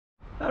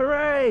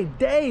right,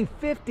 day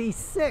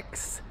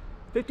 56.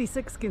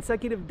 56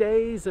 consecutive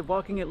days of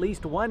walking at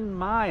least 1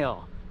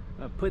 mile.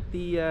 Put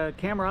the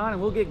camera on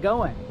and we'll get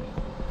going.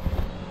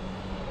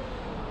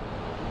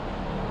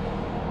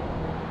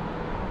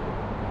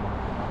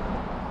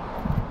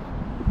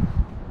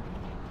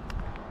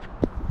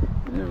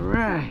 All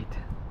right.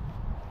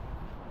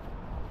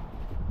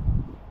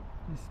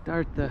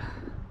 Start the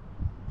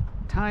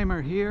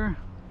timer here.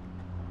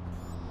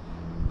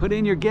 Put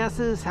in your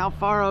guesses, how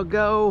far I'll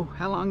go,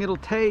 how long it'll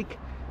take.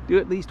 Do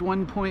at least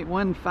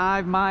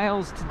 1.15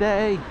 miles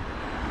today.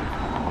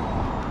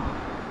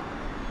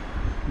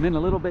 I'm in a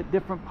little bit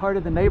different part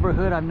of the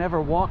neighborhood I've never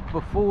walked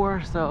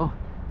before, so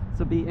this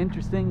will be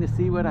interesting to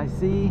see what I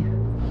see.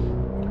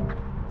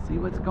 See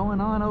what's going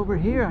on over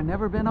here. I've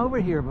never been over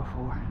here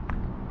before.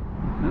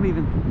 I don't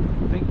even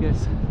think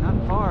it's not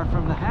far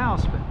from the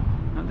house, but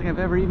I don't think I've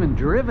ever even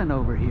driven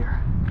over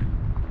here.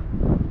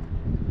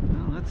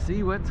 Well, let's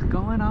see what's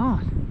going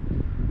on.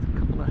 There's a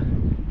couple of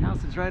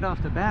houses right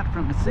off the bat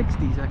from the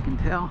 60s, I can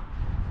tell.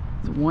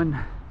 It's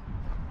one-story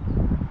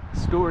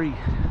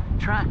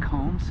tract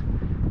homes.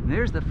 And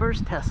there's the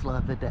first Tesla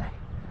of the day.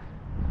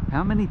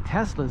 How many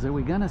Teslas are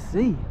we gonna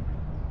see?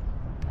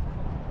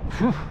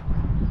 Whew.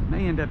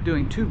 May end up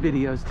doing 2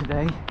 videos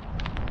today.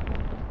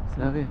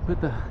 So we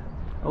put the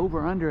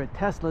over-under at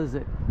Teslas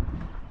at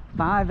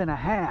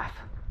 5.5.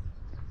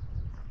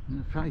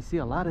 You'll probably see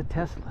a lot of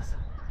Teslas.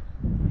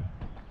 You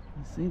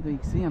seem to be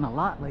seeing a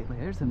lot lately.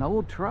 There's an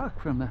old truck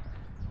from the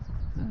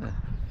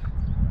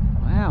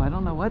wow, I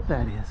don't know what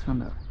that is. From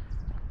the,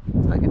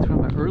 looks like it's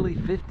from the early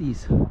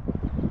 50s.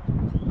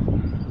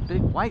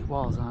 Big white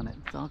walls on it.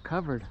 It's all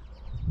covered.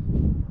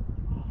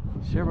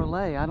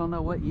 Chevrolet. I don't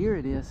know what year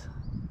it is.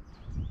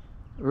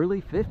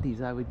 Early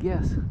 50s, I would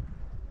guess.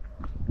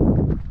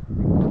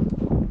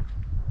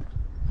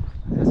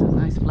 There's some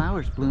nice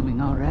flowers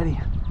blooming already.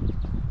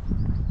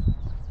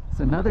 It's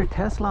another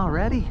Tesla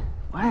already?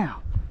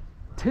 Wow.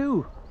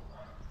 2.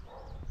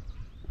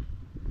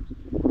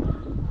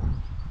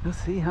 Let's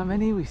see how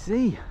many we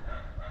see.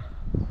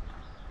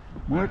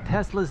 More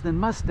Teslas than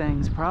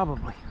Mustangs,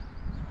 probably.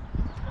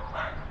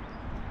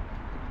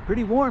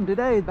 Pretty warm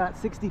today, about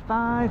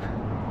 65.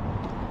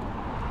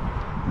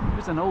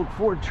 There's an old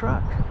Ford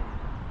truck.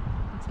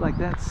 Looks like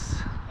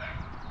that's,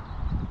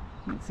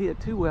 can't see it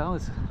too well.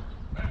 It's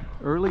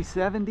early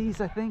 70s,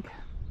 I think.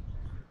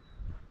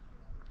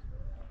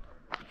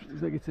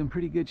 Looks like it's in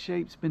pretty good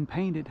shape. It's been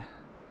painted.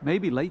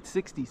 Maybe late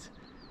 60s.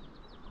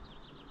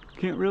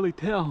 Can't really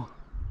tell.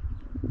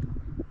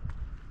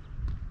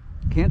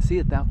 Can't see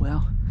it that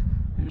well.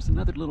 There's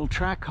another little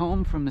tract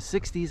home from the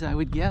 60s, I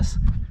would guess.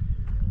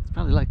 It's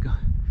probably like a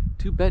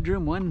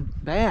 2-bedroom, 1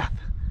 bath.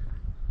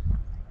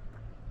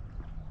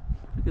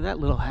 Look at that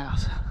little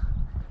house.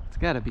 It's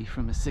got to be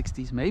from the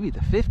 60s, maybe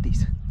the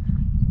 50s.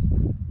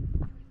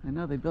 I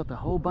know they built a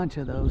whole bunch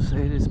of those.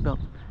 They just built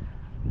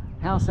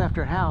house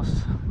after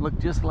house, looked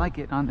just like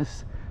it on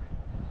this,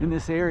 in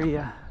this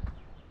area.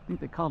 I think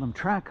they called them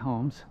tract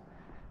homes.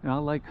 They're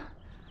all like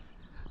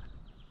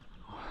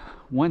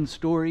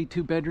 1-story,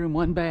 2-bedroom,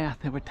 1 bath.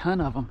 There were a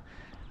ton of them.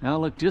 They all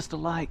look just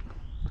alike.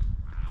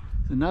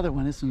 There's another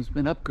one. This one's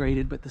been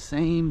upgraded, but the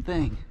same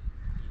thing.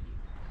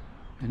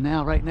 And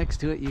now right next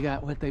to it, you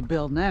got what they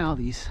build now,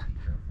 these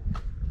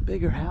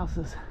bigger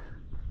houses.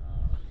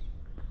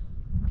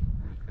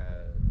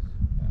 Because,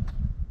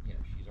 you know,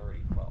 she's already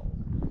 12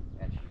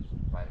 and she's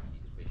vitamin D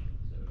deficient,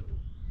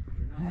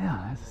 so.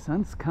 Yeah, the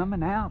sun's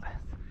coming out,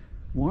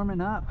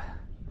 warming up.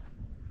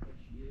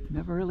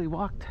 Never really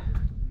walked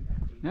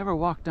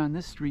on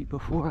this street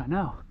before, I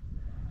know.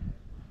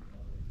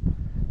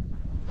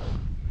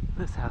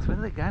 This house, what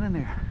do they got in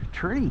there?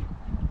 Tree.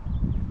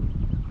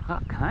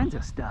 All kinds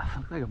of stuff.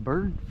 Looks like a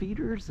bird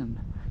feeders and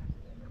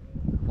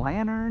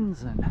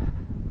lanterns and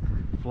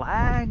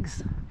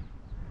flags.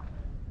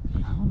 I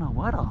don't know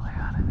what all they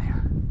got in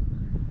there.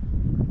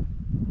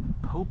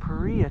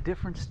 Potpourri of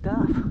different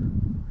stuff.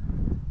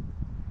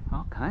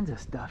 All kinds of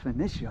stuff in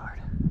this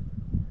yard.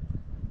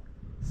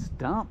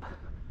 Stump.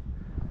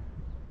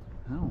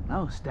 I don't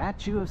know,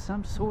 statue of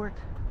some sort.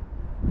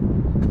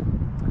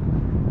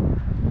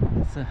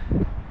 It's a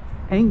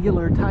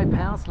angular type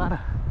house, a lot of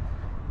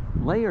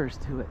layers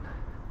to it.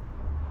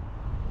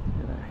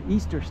 Got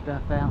Easter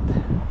stuff out.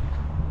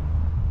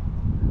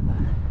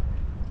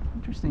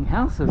 Interesting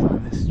houses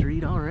on this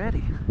street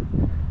already.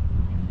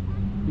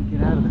 You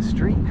get out of the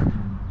street.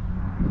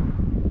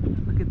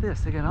 Look at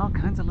this, they got all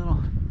kinds of little,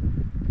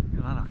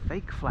 a lot of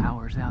fake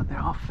flowers out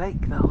there, all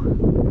fake though.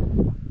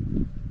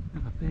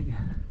 Have a big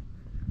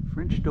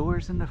French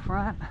doors in the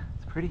front.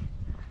 It's pretty.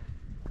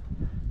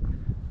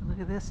 Look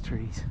at this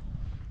trees.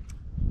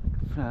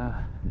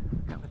 Got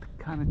what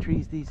kind of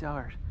trees these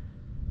are.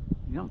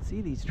 You don't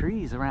see these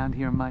trees around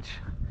here much.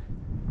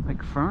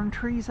 Like fern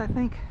trees, I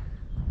think.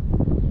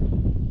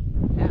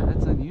 Yeah,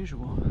 that's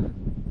unusual.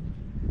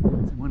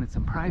 It's wanted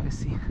some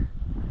privacy.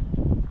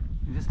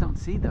 You just don't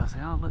see those.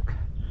 They all look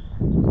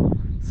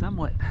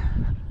somewhat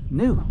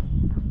new.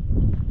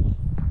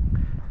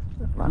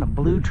 A lot of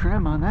blue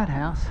trim on that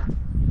house.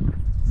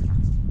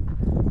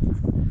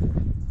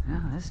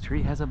 Yeah, This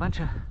tree has a bunch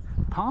of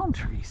palm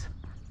trees.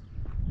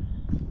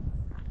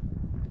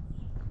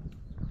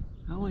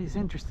 Always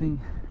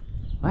interesting.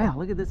 Wow,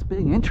 look at this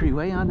big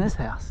entryway on this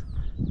house.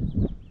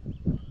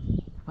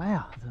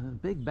 Wow, there's a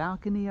big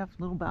balcony up,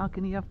 little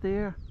balcony up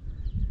there.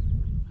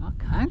 All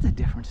kinds of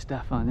different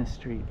stuff on this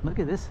street. Look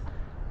at this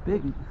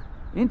big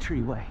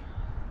entryway.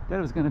 Thought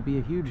it was going to be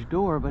a huge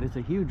door, but it's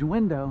a huge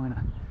window and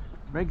a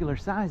regular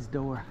sized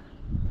door.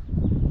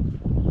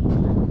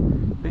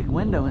 Big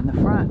window in the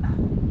front.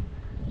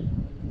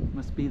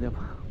 Must be the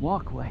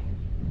walkway.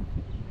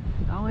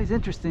 Always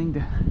interesting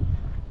to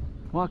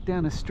walk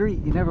down a street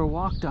you never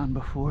walked on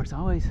before. It's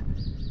always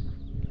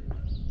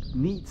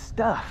neat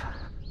stuff.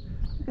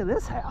 Look at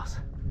this house.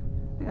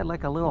 They got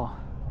like a little,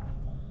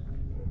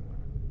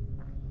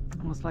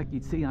 almost like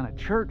you'd see on a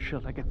church,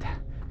 like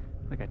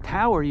a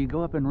tower. You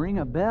go up and ring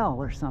a bell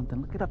or something.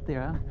 Look it up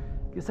there.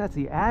 I guess that's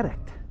the attic.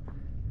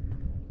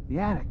 The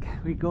attic.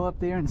 We go up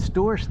there and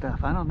store stuff.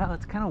 I don't know.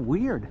 It's kind of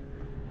weird.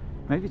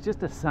 Maybe it's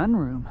just a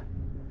sunroom.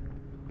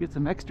 Get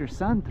some extra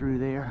sun through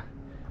there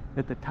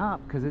at the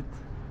top because it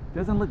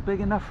doesn't look big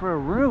enough for a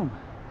room.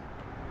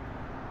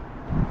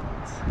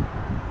 It's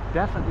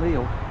definitely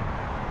a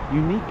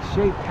unique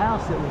shaped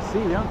house that we see.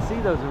 We don't see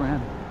those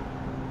around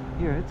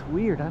here. It's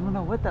weird. I don't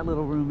know what that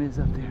little room is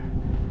up there.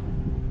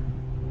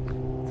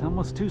 It's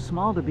almost too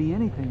small to be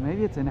anything.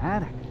 Maybe it's an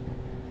attic.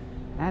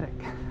 Attic.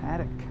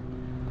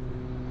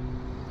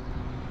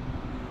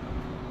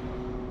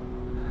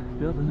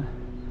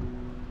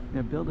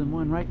 Building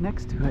one right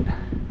next to it.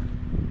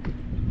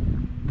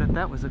 Thought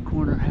that was a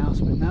corner house,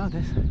 but now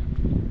this is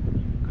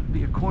going to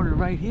be a corner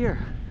right here.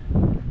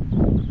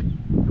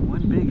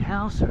 One big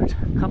house or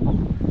a couple,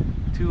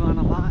 two on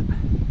a lot.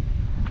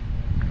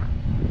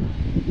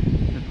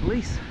 The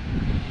police.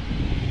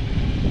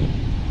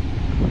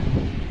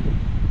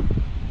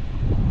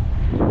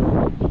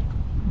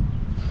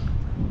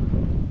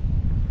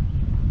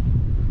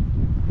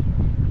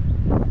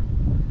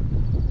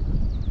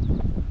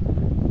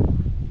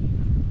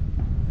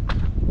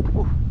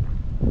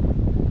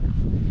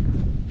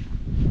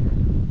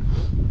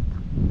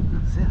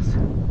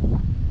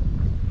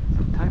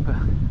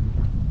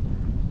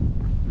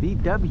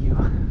 VW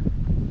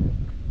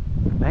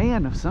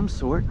van of some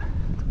sort.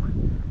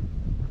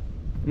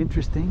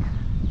 Interesting.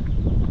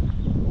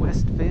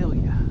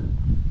 Westphalia.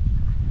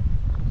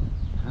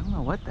 I don't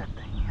know what that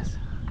thing is.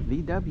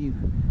 VW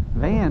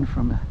van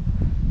from the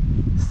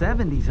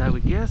 70s, I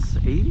would guess.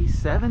 80s,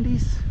 70s.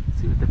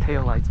 Let's see what the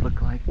taillights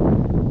look like.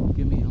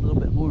 Give me a little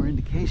bit more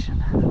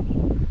indication.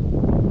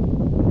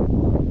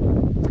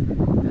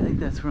 I think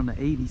that's from the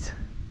 80s.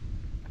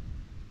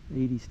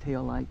 80s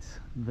taillights.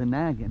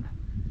 Vanagon.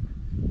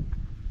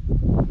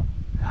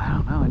 I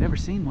don't know, I've never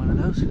seen one of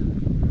those.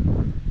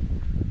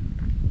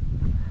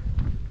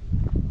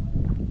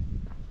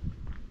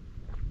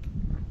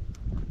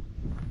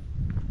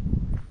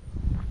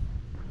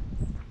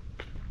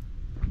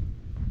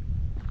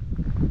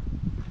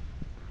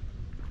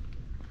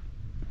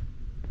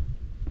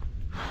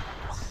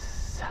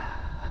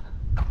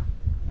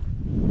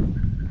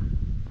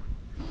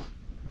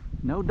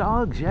 No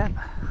dogs yet.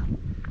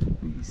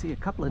 You see a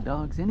couple of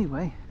dogs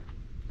anyway.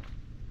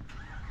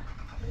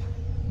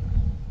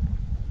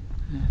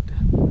 Have to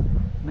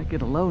make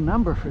it a low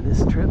number for this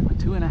trip,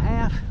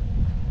 2.5.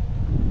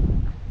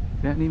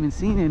 We haven't even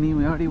seen any.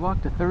 We already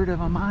walked 1/3 of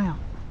a mile.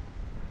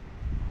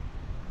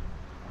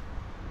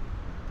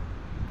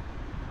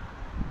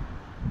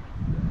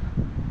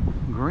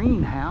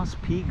 Greenhouse,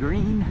 pea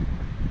green.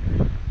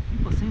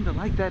 People seem to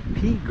like that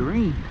pea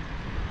green.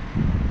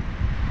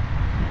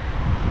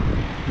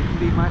 Wouldn't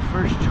be my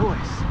first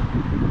choice.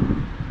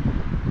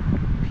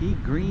 Pea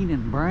green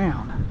and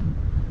brown.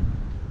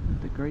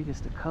 Not the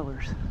greatest of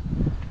colors.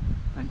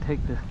 I'd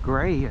take the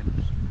gray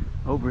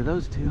over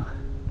those two.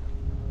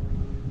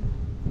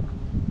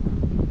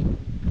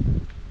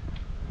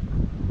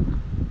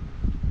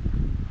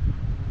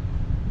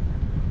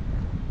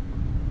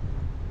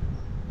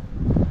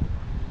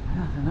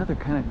 That's another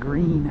kind of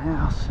green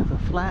house with a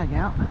flag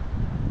out.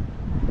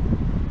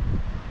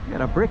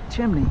 Got a brick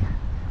chimney.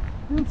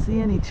 I don't see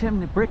any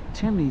brick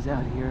chimneys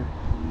out here.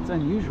 It's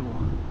unusual.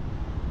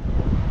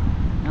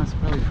 Now it's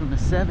probably from the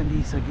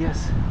 70s, I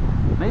guess.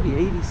 Maybe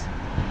 80s.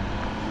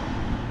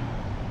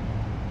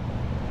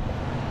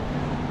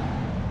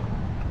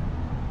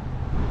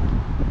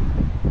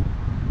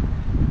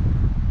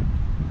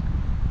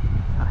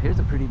 Oh, here's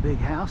a pretty big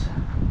house.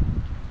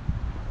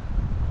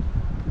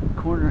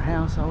 Corner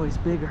house, always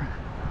bigger.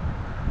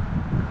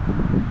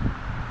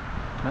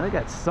 Well, they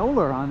got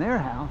solar on their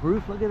house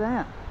roof. Look at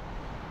that.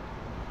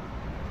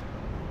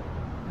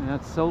 And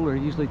that solar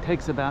usually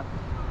takes about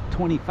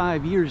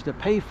 25 years to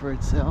pay for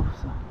itself,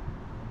 so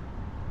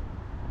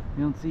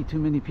you don't see too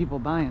many people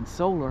buying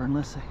solar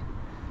unless they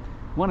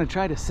want to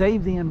try to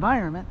save the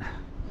environment.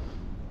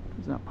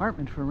 There's an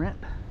apartment for rent.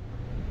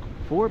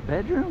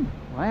 4-bedroom?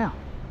 Wow.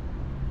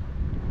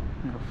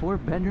 A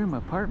 4-bedroom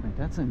apartment,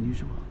 that's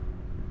unusual.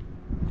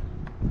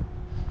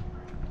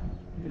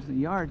 Here's a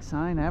yard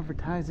sign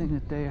advertising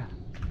that they're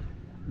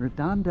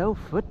Redondo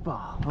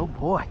football. Oh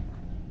boy.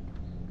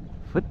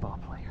 football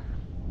player.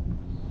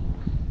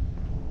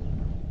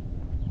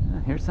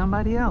 Here's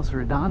somebody else.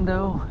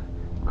 Redondo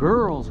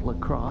Girls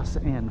Lacrosse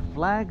and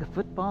Flag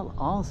Football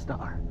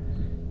All-Star.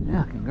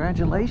 Yeah,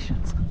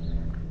 congratulations.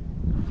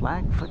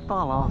 Flag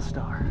Football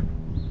All-Star.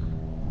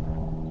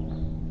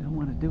 Don't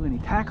want to do any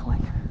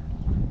tackling.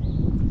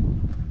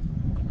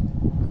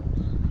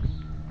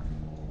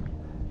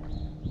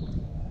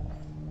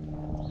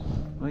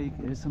 Well,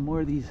 there's some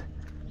more of these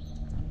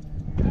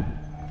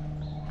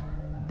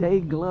day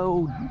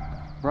glow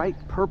bright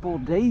purple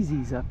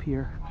daisies up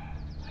here.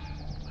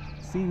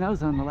 Seen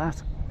those on the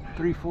last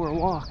 3-4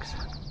 walks.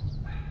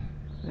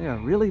 They are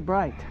really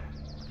bright.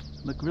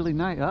 Look really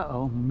nice.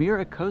 Uh-oh,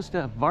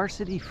 Miracosta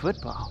varsity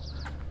football.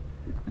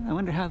 I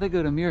wonder how they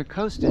go to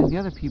Miracosta and the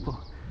other people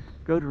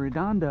go to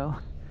Redondo,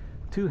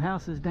 2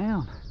 houses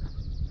down.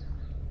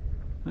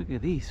 Look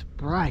at these,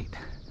 bright.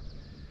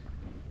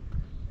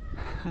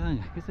 I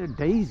guess they're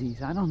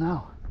daisies, I don't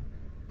know.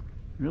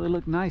 Really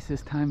look nice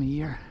this time of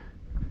year.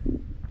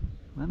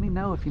 Let me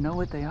know if you know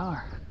what they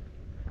are.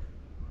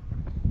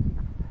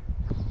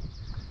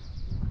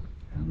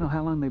 I don't know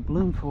how long they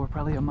bloom for,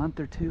 probably a month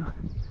or 2.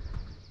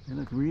 They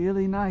look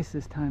really nice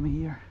this time of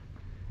year.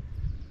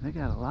 They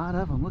got a lot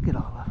of them, look at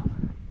all of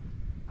them.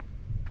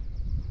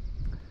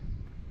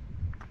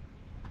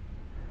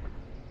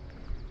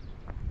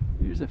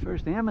 Here's the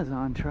first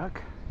Amazon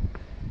truck.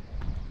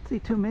 I see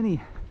too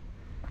many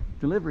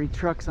delivery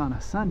trucks on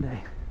a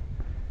Sunday.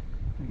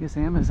 I guess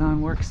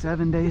Amazon works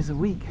 7 days a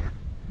week.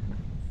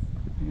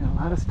 They got a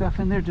lot of stuff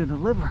in there to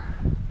deliver.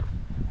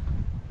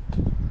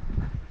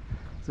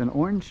 It's an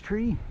orange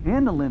tree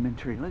and a lemon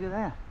tree. Look at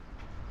that.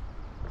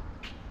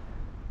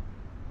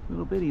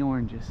 Little bitty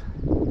oranges.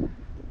 A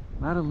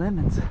lot of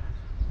lemons.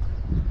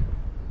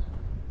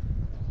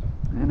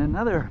 And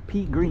another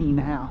pea green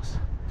house.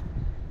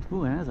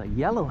 Ooh, and that's a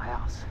yellow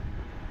house.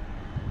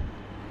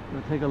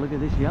 We'll take a look at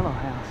this yellow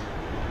house.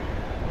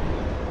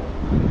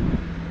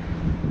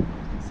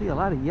 I see a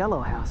lot of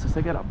yellow houses.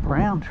 They got a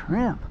brown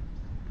trim.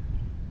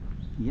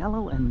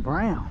 Yellow and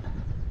brown.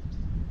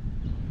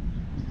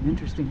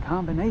 Interesting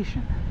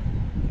combination.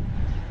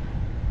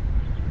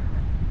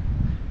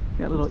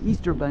 Got little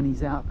Easter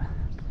bunnies out.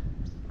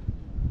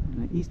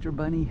 And the Easter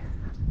bunny,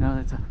 no,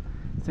 that's a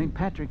St.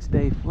 Patrick's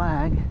Day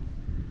flag.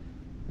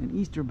 And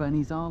Easter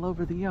bunnies all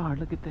over the yard.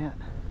 Look at that.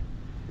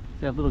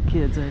 They have little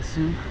kids, I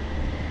assume.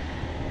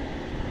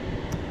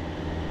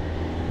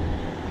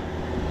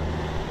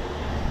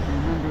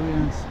 Remember, we're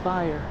on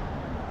Spire.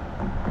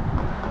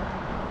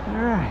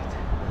 Alright.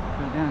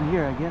 Go down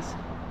here, I guess.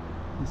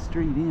 The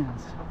street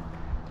ends.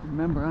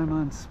 Remember, I'm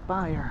on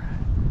Spire.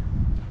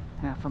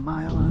 Half a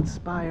mile on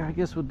Spire. I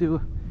guess we'll do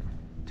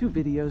 2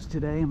 videos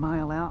today. A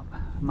mile out,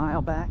 a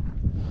mile back.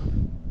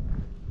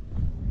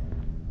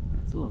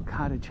 It's a little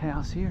cottage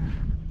house here.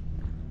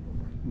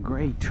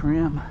 Gray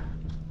trim.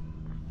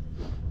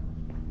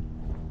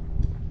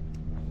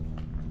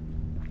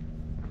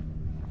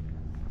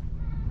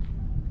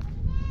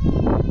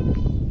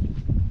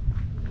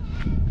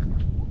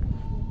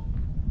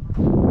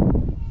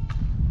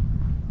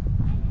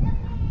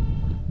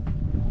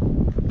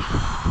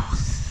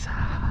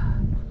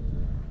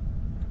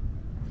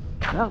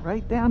 Well,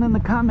 write down in the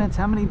comments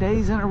how many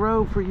days in a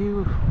row for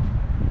you.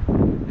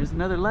 There's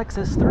another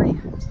Lexus 3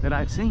 that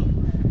I've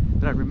seen,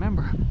 that I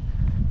remember.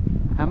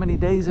 How many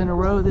days in a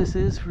row this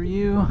is for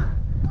you.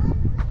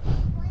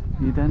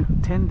 You've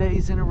done 10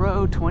 days in a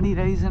row, 20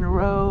 days in a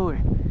row, or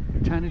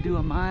trying to do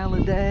a mile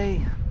a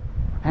day,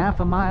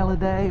 half a mile a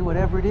day,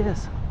 whatever it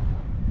is.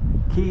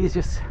 Key is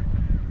just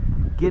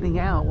getting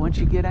out. Once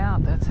you get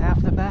out, that's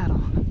half the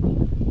battle.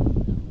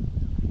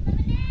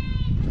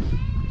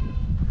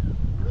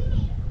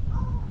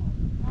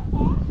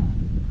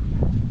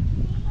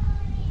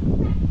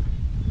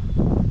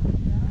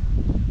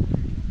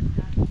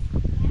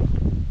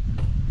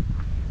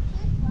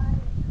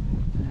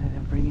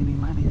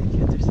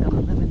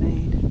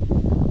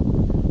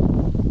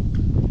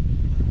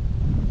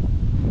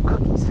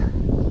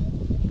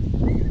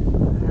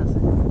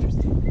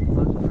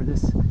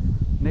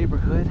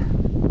 Neighborhood.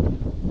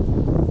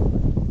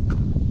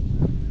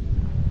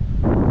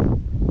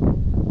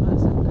 What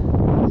is it?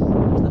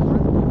 There's the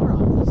front door of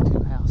these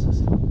 2 houses.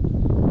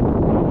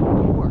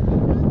 Door.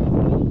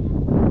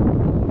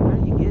 How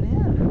do you get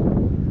in?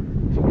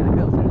 You gotta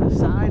go through the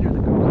side or the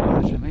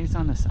garage. Maybe it's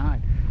on the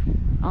side.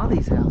 All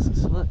these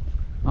houses, look,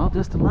 all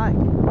just alike.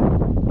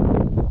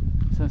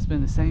 So it's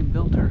been the same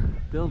builder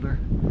built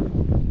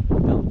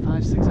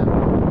 5, 6 of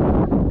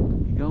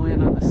them. You go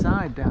in on the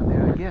side down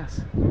there, I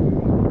guess.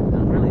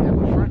 Don't really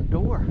have a front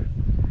door.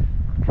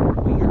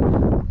 Weird.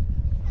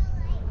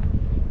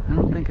 I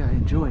don't think I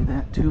enjoy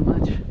that too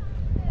much.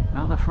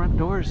 Now the front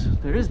doors,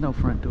 there is no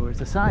front door,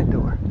 it's a side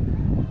door.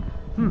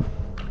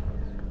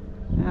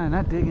 Yeah,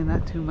 not digging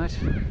that too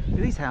much. Look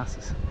at these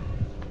houses.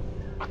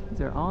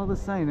 They're all the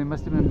same. They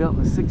must have been built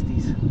in the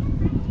 60s.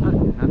 Look,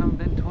 none of them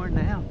been torn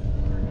down.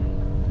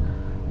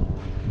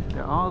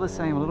 They're all the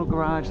same. A little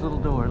garage, little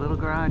door, little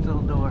garage,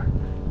 little door.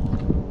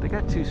 They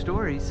got 2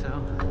 stories,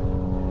 so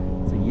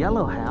it's a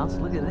yellow house.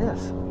 Look at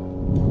this.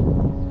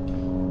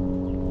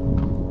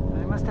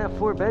 must have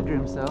 4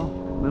 bedrooms though.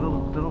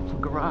 Little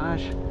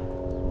garage,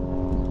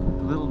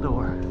 little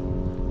door.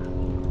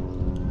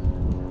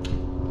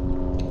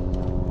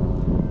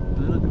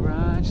 Little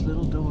garage,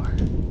 little door.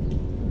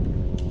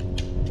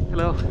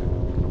 Hello.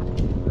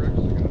 Bricks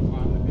are gonna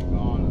finally be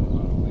gone in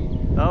about a week.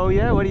 Oh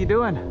yeah, what are you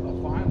doing?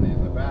 Well, finally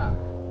in the back.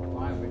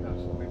 Finally,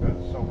 we've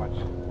done so much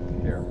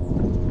here.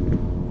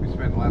 We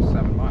spent the last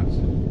 7 months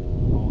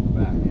all in the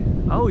back.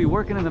 Oh, you're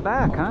working in the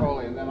back, huh?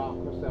 Totally, and then I'll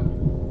put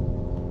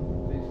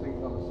these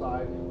things on the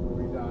side will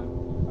be done.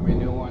 I mean,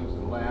 new ones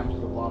and lamps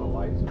with a lot of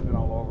lights have been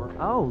all over.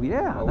 Oh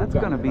yeah, Oh, that's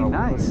we've gonna done, be we put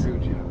a nice.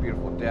 huge,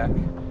 beautiful deck.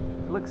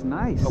 It looks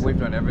nice. Oh, we've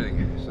done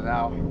everything. So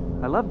now,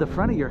 I love the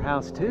front of your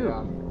house too.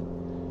 yeah,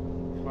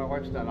 my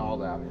wife's done all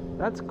that.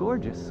 That's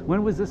gorgeous.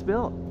 When was this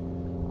built?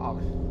 Oh,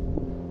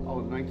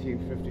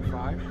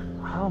 1955.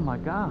 Oh my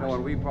gosh. No,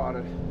 when we bought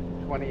it,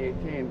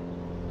 2018.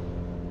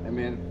 I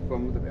mean,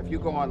 if you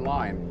go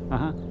online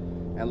Uh-huh.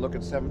 and look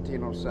at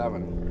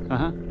 1707,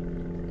 Uh-huh.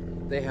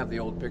 they have the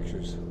old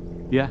pictures.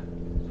 Yeah.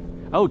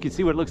 Oh, you can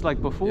see what it looks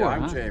like before, Yeah,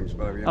 I'm huh? James,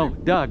 but Oh,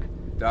 Doug.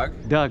 Doug?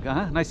 Doug,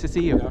 huh? Nice to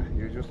see you. Yeah,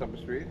 you're just up the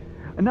street?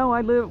 No,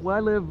 I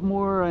live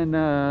more in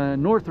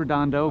North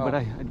Redondo, but Oh.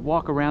 I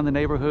walk around the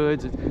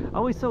neighborhoods. It's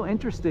always so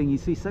interesting. You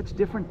see such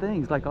different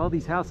things, like all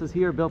these houses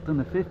here built in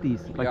the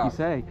 50s, like Yeah. you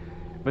say.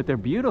 But they're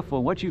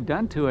beautiful. What you've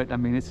done to it, I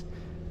mean, it's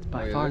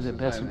by Oh, yeah, far this the is-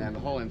 best. And the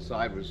whole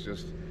inside was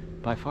just,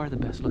 By far the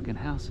best looking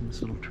house in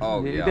this little tree.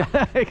 Oh, You yeah.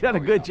 got a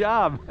Oh, good yeah.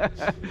 job.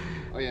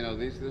 oh, you know,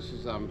 this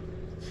is,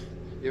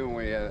 even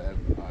when we had,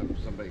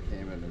 somebody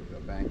came in, a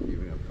bank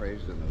even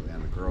appraised it,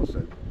 and the girl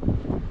said,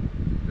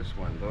 this is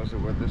worth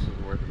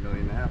 $1.5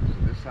 million.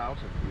 So this house,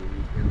 if you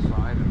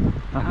inside,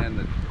 Uh-huh. and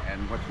then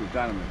and what we've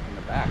done in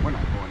the back, we're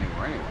not going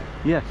anywhere anyway.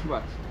 Yes.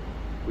 But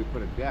we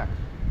put a deck,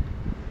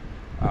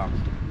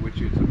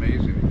 which is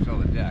amazing. You saw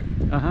the deck.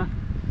 Uh-huh.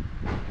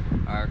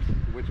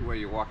 Which way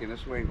you're walking,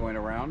 this way and going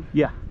around?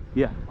 Yeah.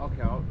 Yeah.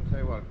 Okay, I'll tell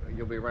you what.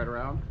 You'll be right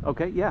around.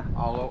 Okay. Yeah.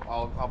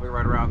 I'll be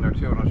right around there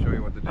too, and I'll show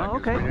you what the deck Oh,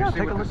 is. okay, When you yeah, see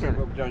take a what look this at is, it.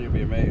 what we've done, you'll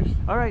be amazed.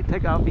 All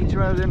right. I'll beat you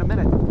right in a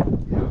minute.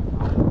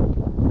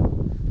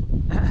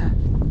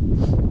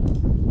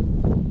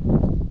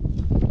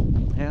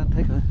 Yeah,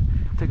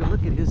 take a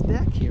look at his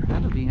deck here.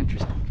 That'll be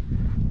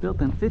interesting.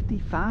 Built in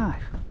 55.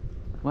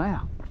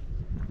 Wow.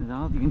 You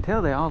can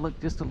tell they all look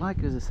just alike.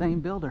 It's the same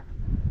builder.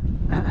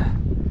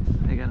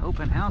 They got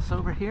open house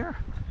over here.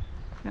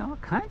 You know, all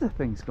kinds of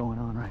things going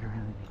on right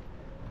around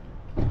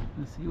me.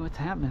 Let's see what's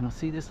happening. I'll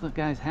see this little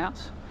guy's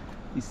house.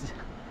 He's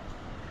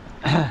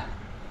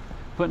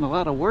putting a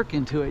lot of work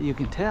into it, you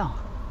can tell.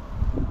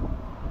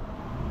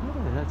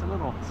 Oh, that's a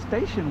little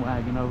station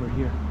wagon over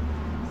here.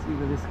 Let's see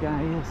where this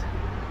guy is.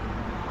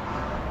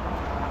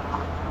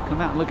 Come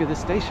out and look at the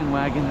station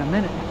wagon in a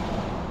minute.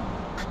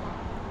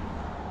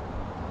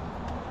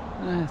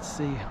 Let's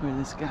see where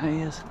this guy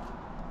is.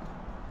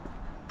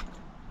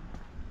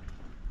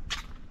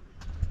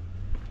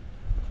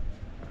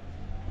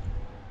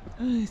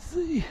 I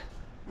see.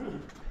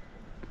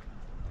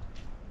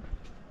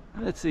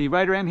 Let's see,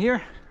 right around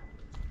here?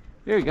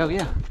 There you go,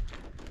 yeah.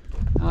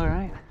 All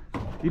right.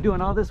 You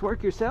doing all this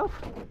work yourself?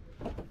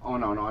 Oh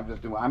no,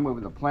 I'm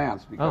moving the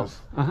plants because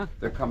uh-huh.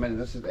 they're coming.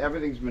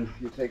 Everything's been.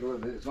 You take a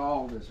look. It's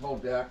all this whole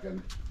deck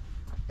and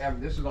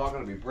this is all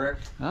going to be brick.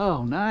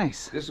 Oh,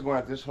 nice. This is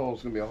going. This whole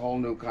is going to be a whole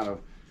new kind of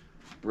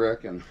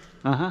brick and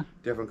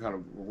different kind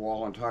of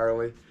wall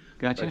entirely.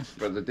 Gotcha.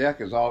 But the deck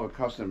is all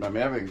custom. I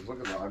mean, everything's. Look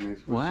at that. I mean,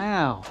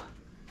 Wow.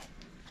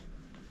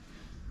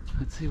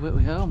 Let's see what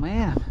we. Oh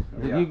man,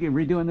 yeah. You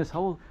redoing this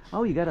whole.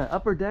 Oh, you got an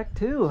upper deck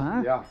too,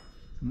 huh? Yeah.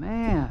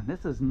 Man,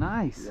 this is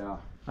nice. Yeah.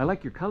 I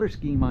like your color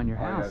scheme on your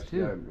house yes, too.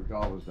 Yeah, we've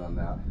always done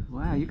that.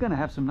 Wow, you're gonna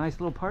have some nice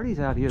little parties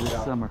out here this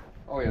summer.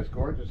 Oh yeah, it's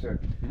gorgeous here.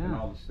 Yeah. And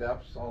all the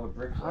steps, all the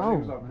bricks, Oh,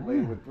 everything's all laid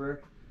man. with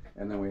brick.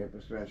 And then we have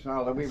to stretch.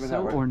 Now we even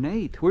So have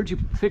ornate. Where'd you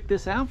pick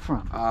this out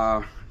from?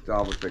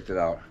 Dalva picked it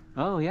out.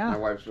 Oh yeah. My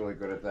wife's really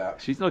good at that.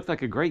 She looks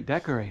like a great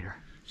decorator.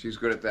 She's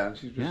good at that.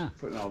 She's just Yeah.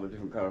 putting all the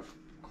different kind of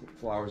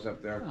flowers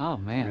up there. Oh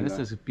man, And, this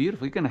is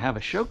beautiful. You're gonna have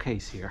a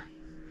showcase here.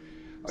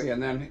 Oh yeah,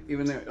 and then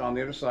even on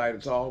the other side,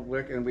 it's all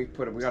brick, and we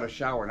got a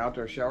shower, an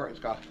outdoor shower. It's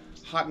got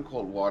hot and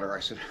cold water. I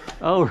said,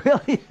 Oh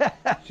really?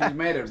 she's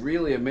made it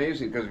really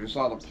amazing because if you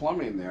saw the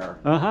plumbing there.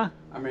 Uh-huh.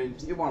 I mean,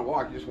 you want to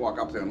walk, you just walk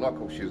up there and look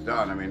what she's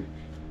done. I mean,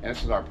 and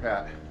this is our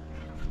pet.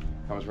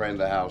 Comes right in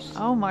the house.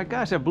 Oh my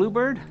gosh, a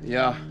bluebird?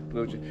 Yeah,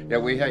 blue jay. Yeah,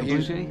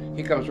 blue jay?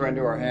 he comes right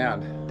into our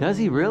hand. Does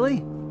he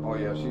really? Oh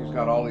yeah, she's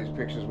got all these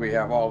pictures. We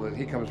have all that.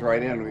 He comes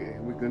right in.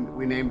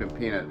 We named him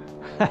Peanut.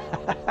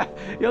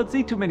 You don't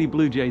see too many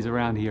blue jays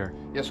around here.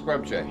 Yeah,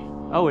 scrub jay.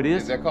 Oh, it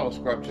is? They're called a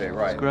scrub jay,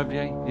 right? Scrub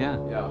jay? Yeah.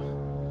 Yeah.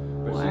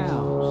 But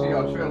Wow. See,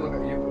 I'll show you. Look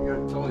at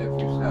you. It's only a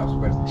few steps,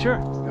 but Sure.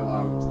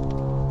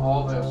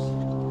 all this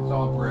is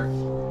all brick.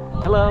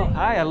 Hello.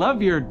 Hi, I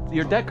love your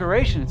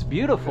decoration. It's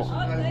beautiful.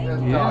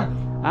 This Yeah.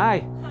 Doug.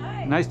 Hi.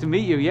 Hi. Nice to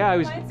meet you. Yeah, I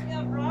was Reminds me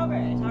of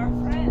Robert,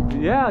 our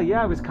friend.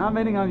 I was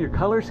commenting on your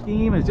color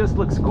scheme. It just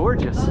looks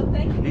gorgeous. Oh,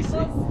 thank you. You It see-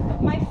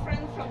 was my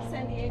friend from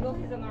San Diego.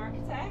 He's an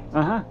architect.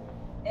 Uh-huh.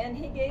 And and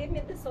he gave me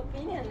this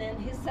opinion, and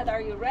he said, "Are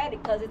you ready?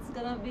 Because it's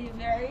gonna be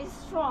very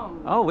strong."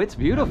 Oh, it's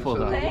beautiful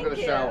So though. Thank look at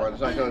the you. shower. It's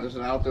like there's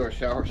an outdoor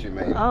shower she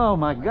made. Oh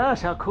my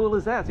gosh, how cool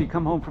is that? So you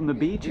come home from the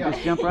beach, you Yeah.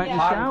 just jump right in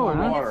the Yeah. shower,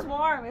 Hot huh? water. It's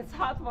warm. It's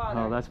hot water.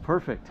 Oh, that's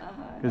perfect. Uh-huh.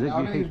 Because Now,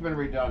 everything's been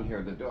redone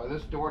here. The door,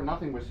 this door,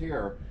 nothing was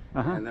here,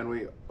 and then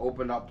we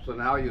opened up. So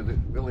now you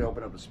really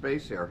open up the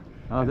space here.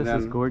 Oh, And this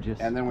is then- gorgeous.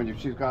 And then when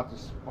she's got the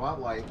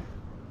spotlight,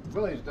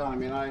 really it's done. I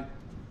mean,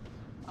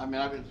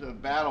 I've been to a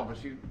battle, but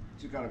she's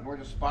got a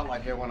gorgeous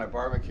spotlight here when I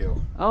barbecue.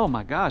 Oh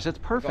my gosh, that's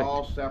perfect. It's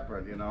all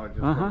separate, you know. It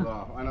just Uh-huh. goes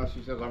off. I know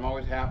she says I'm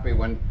always happy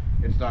when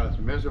it's done. It's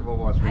miserable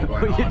what's been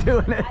going What are you on.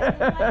 doing I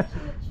don't like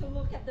it? to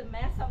look at the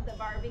mess of the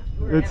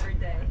barbecue It's, every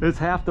day. it's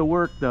half the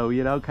work though,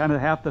 you know, kind of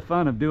half the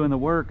fun of doing the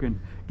work and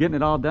getting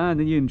it all done.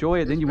 Then you enjoy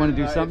it, then you want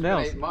to do something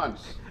else. It's been 8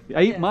 months.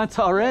 8 Yes. months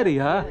already,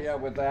 huh? Yeah,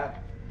 with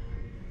that.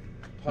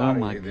 Oh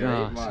my pottery there,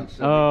 8 gosh. months.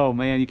 Oh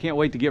man, you can't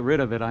wait to get rid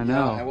of it, I Yeah, and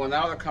know. well,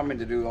 now they're coming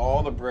to do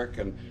all the brick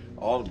and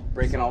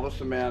breaking all the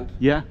cement,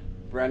 Yeah?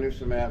 brand new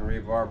cement,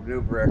 rebar,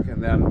 new brick,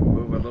 and then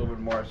move a little bit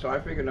more. So I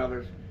figure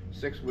another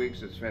 6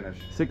 weeks it's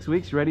finished. 6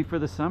 weeks ready for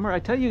the summer? I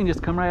tell you, you can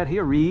just come right out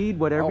here, read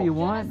whatever Oh. you Do you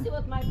want want. to see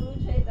what my blue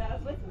jay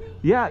does with me?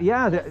 Yeah,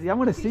 I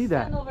want to If you see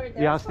that. stand over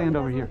there Yeah, I'll so stand he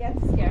over here. doesn't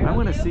get scared I of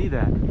want to you. see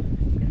that.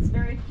 It's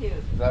very cute.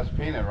 That's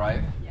Peanut,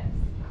 right? Yes.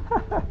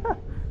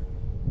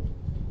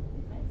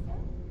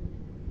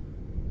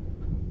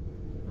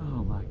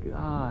 Oh my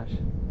gosh.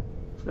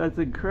 That's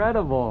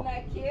incredible.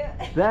 Isn't that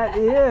cute? That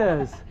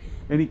is.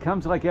 And he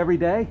comes like every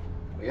day?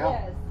 Yeah.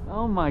 Yes.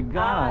 Oh my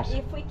gosh.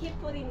 If we keep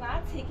putting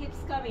nuts, he keeps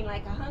coming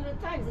like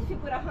 100 times. If you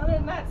put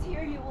 100 nuts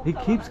here, you will He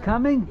come keeps 100.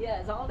 coming?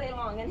 Yes, all day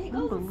long. And he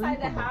goes inside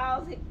the Unbelievable.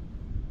 house.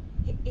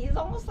 He's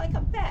almost like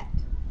a pet.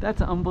 That's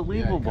Yeah, he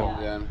unbelievable.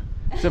 comes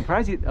in.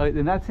 Surprised you.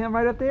 And that's him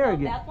right up there No,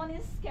 again. that one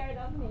is scared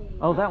of me.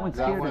 Oh, that one's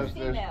That scared one of is-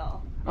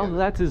 Female. Oh,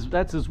 that's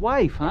his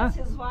wife, huh? That's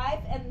his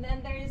wife, and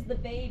then there is the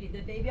baby.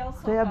 The baby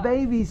also They have comes.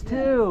 babies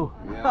too.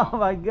 Yeah. Oh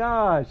my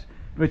gosh.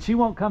 But she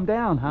won't come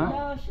down, huh?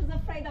 No, she's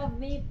afraid of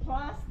me.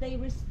 Plus, they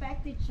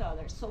respect each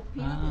other. So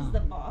Peanut Ah. is the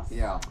boss.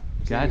 Yeah.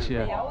 Gotcha.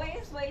 They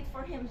always wait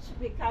for him to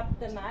pick up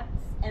the nuts,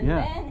 and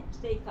Yeah. then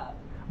they come.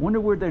 Wonder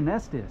where their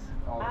nest is.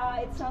 Oh,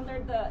 It's under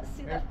the.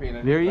 See there's the.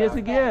 Peanut. There he is Back.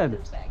 again.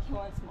 His back. He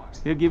wants more.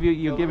 He'll give you.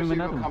 You'll So give let him me see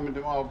another who one. coming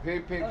tomorrow.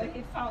 Pig. Oh,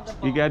 he found the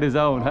bone. He got his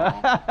own,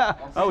 huh?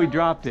 Oh, he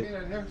dropped it.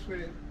 Peanut, here,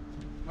 sweetie.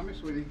 Come here,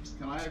 sweetie.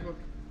 Can I have a...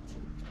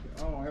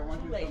 Oh, here, why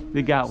don't you Late. come?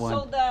 They got So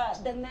one.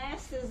 the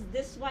nest is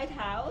this white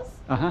house.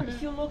 Uh-huh.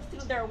 If you look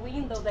through their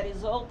window that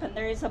is open,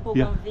 there is a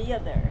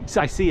bougainvillea there.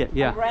 So I see it. A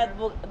Yeah. red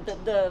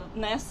the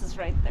nest is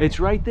right there. It's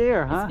right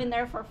there, huh? It's been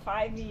there for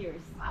 5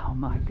 years. Oh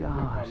my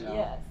gosh. Yeah.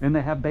 Yes. And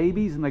they have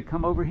babies and they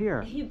come over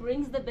here. He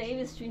brings the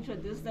babies to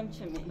introduce them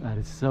to me. That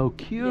is so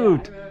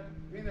cute.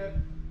 Peanut, Peanut.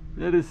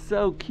 That is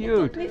so It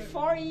cute. took me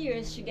 4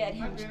 years to get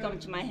him to come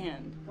to my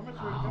hand. Come here,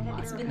 sweetie. Come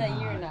It's here. been a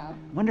year now.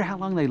 Wonder how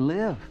long they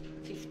live.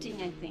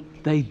 15, I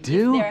think. They If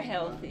do? they're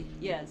healthy,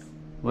 yes.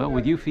 Well,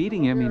 with you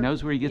feeding him, he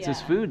knows where he gets his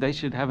Yeah. food. They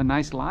should have a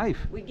nice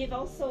life. We give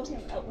also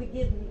him, we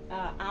give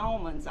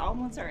almonds.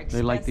 Almonds are expensive.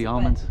 They like the but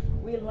almonds?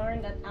 We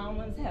learned that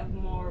almonds have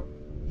more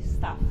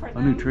stuff for Oh,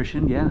 them.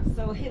 nutrition, yeah.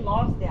 So he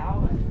loves the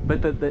almonds.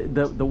 But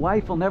the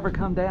wife will never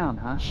come down,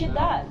 huh? She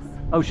does.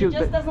 Oh, She she.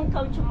 just But, doesn't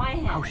come to my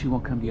hand. oh, she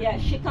won't come to you. Yeah,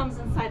 she comes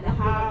inside the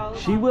house.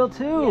 She will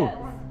too.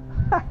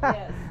 Yes.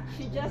 Yes.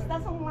 She just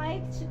doesn't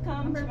like to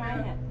come to my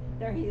hand.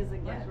 There he is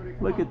again. Sweetie,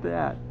 come Look on. at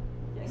that.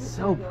 Yes,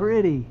 So here we go.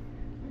 pretty.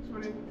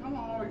 Sweetie, come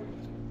on.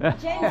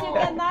 James, you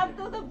cannot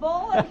do the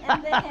bowl and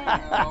the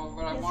hand. No,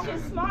 but I He's wanted too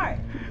to- smart.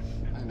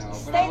 I know. But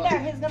Stay there.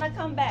 He's gonna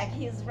come back.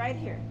 He's right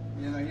here.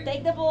 You know, he,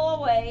 Take the bowl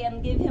away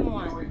and give him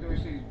what one. we do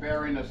is he's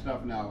burying the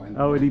stuff now. And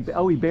Oh, and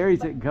he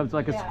buries it and comes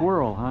like a Yeah.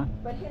 squirrel, huh?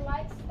 But he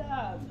likes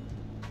the.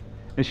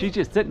 And she's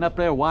just sitting up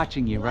there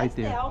watching He you right likes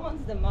the there.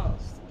 almonds the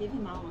most. Give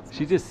him almonds.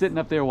 She's just sitting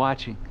up there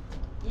watching.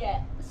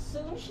 Yeah.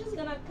 Soon she's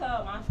gonna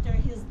come. After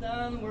he's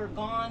done, we're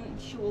gone.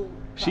 She will.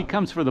 She come.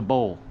 comes for the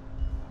bowl,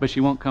 but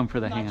she won't come for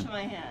the Not hand. to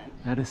my hand.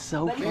 That is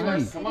so But if Peanut, we're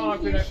funny. sitting come on,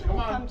 here, Peanut, she come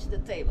will on. come to the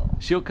table.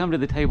 She'll come to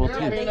the table Yeah,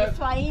 too. Yeah, Peanut, they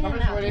fly in come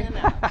and here, out, sweetie. in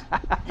and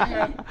out.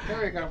 Peanut,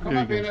 there you go. Come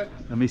There on, you go. Peanut.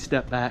 Let me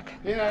step back.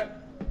 Peanut,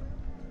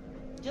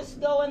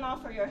 Just go and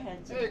offer your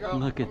hand to there you him. go.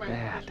 Look at Come here,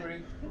 that.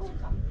 sweetie. He will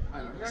come. I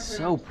know. Here,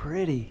 So Peanut.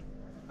 pretty.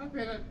 Hi,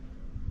 Peanut.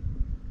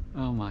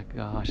 Oh my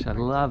gosh, I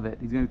love it.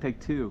 He's gonna take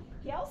two.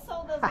 He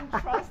also doesn't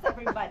trust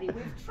everybody.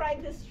 We've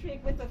tried this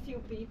trick with a few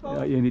people.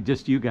 And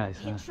just you guys,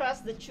 He huh?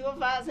 trusts the two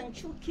of us and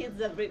 2 kids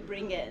that we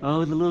bring in.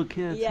 Oh, the little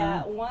kids,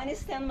 Yeah, huh? one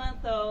is 10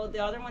 months old, the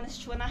other one is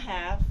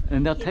 2.5.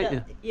 And they'll He take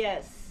does- you.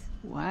 Yes.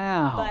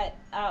 Wow.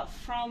 But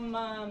from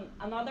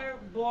another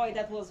boy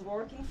that was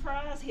working for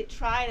us, he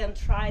tried and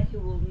tried. He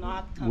will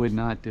not come. Would to-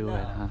 not do it, no.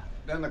 huh?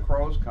 Then the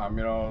crows come,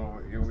 you know,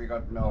 we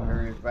got, no,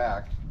 here he's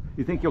back.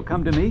 You think you'll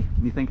come to me?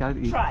 You think I?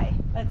 Try.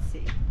 Let's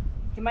see.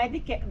 He might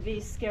be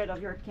scared of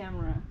your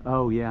camera.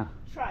 Oh yeah.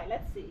 Try.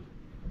 Let's see.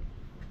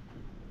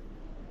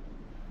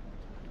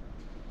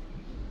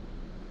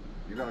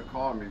 You gotta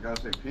call him, you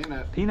gotta say Peanut.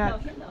 No,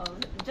 Peanut. he knows.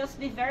 Just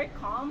be very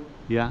calm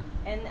Yeah.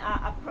 and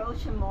approach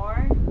him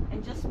more,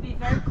 and just be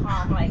very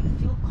calm. Like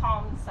feel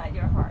calm inside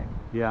your heart.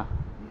 Yeah.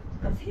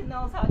 Because he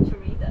knows how to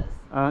read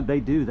us. They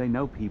do. They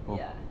know people.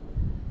 Yeah.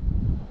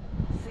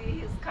 See,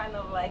 he's kind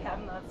of like,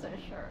 I'm not so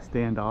sure.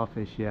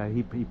 Standoffish. Yeah,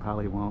 he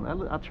probably won't.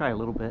 I'll try a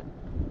little bit.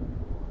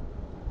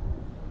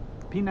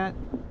 Peanut.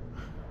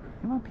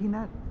 Come on,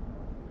 Peanut.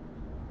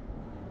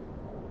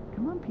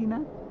 Come on,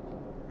 Peanut.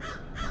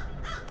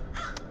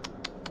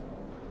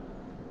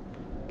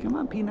 Come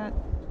on, Peanut.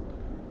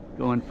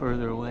 Going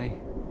further away.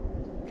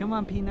 Come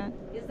on, Peanut.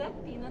 Is that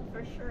Peanut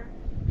for sure?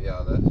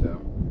 Yeah, that's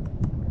him.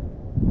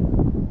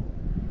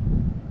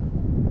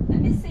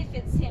 Let me see if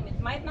it's him. It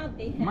might not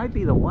be him. Might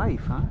be the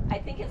wife, huh? I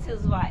think it's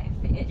his wife.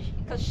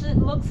 Because she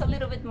looks a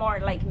little bit more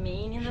like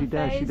mean in the She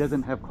does. face. She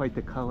doesn't have quite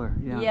the color.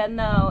 Yeah. Yeah,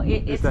 no,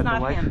 Is it's that not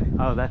the wife? him.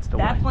 Oh, that's the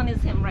That wife. one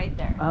is him right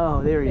there.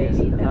 Oh, there he is.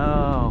 Baby, that's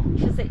Oh, him.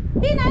 She'll say,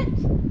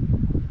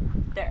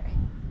 Peanut! There.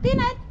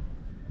 Peanut!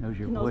 knows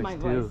your He knows voice my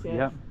too. voice, yes.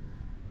 Yep.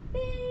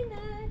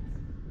 Peanut!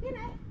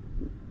 Peanut!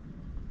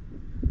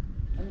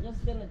 I'm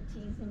just gonna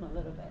tease him a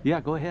little bit. Yeah,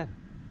 go ahead.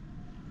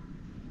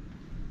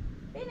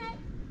 Peanut!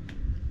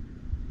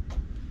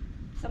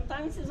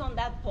 Sometimes he's on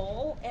that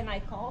pole and I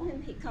call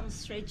him, he comes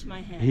straight to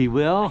my hand. He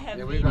will? I have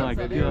Yeah, we videos got my of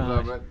it. videos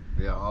of gosh. it.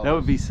 Yeah, all That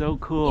would this. be so If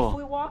cool.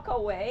 we walk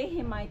away,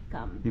 he might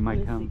come. He might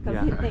We'll come. see, 'cause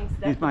Yeah. he thinks He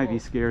that might be whole-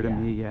 scared of yeah.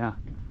 me. Yeah.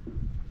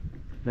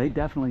 They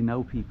definitely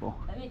know people.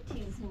 Let me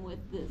tease him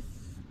with this.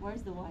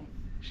 Where's the wife?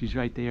 She's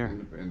right there.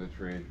 In the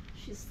tree.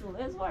 She still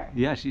is where?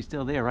 Yeah, she's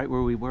still there, right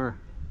where we were.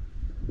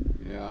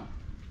 Yeah.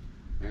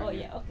 Oh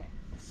yeah, okay.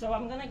 So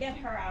I'm gonna get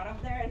her out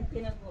of there and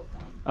Peanut will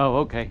come. Oh,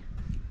 okay.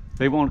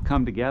 They won't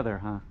come together,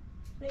 huh?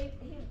 He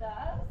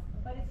does,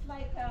 but it's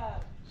like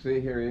See,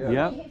 here he is.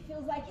 Yep. he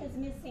feels like he's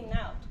missing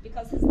out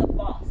because he's the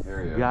boss.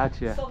 There he is.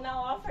 Gotcha. So now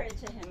offer it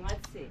to him.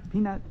 Let's see.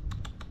 Peanut.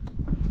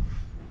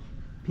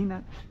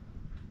 Peanut.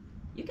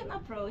 You can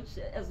approach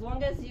it as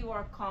long as you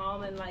are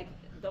calm and like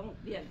don't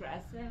be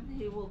aggressive.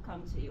 He will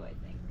come to you, I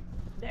think.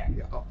 There.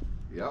 Yeah.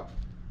 Yep.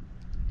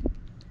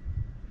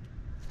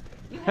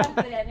 You have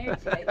the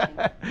energy, I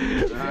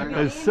think.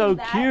 That's so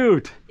that.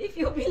 cute. If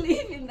you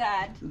believe in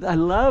that. I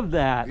love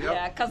that. Yep.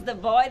 Yeah, because the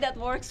boy that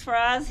works for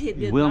us, he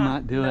did Will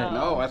not do it.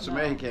 No, that's the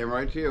man. He came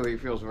right to you. He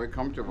feels very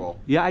comfortable.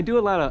 Yeah, I do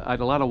a lot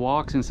of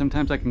walks, and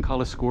sometimes I can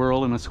call a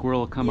squirrel, and a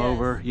squirrel will come Yes.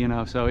 over. You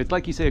know, so it's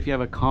like you say, if you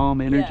have a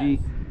calm energy,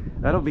 Yes.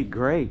 that'll be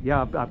great.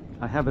 Yeah,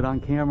 I have it on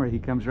camera. He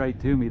comes right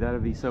to me.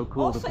 That'd be so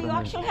cool. Also, to put you him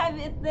there. actually have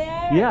it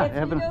there. Yeah, it's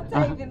have it.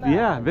 videotaping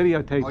Yeah, now.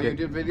 videotape Oh, you it.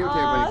 did videotape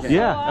Oh, when he came?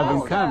 Yeah, have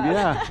him come.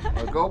 Yeah.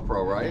 A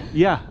GoPro, right?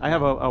 Yeah, I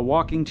have a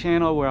walking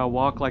channel where I'll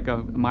walk like a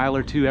mile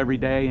or two every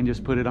day and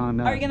just put it on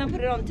Are you gonna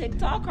put it on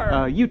TikTok or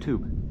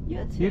YouTube.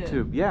 YouTube?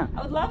 YouTube, yeah.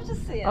 I would love to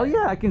see it. Oh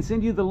yeah, I can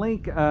send you the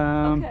link.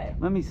 Okay.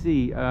 Let me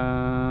see.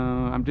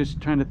 I'm just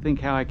trying to think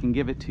how I can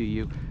give it to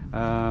you.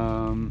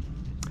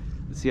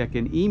 Let's see, I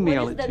can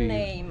email What is it the to you.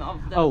 name of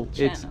the Oh,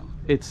 channel?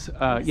 it's me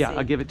yeah, see.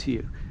 I'll give it to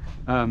you.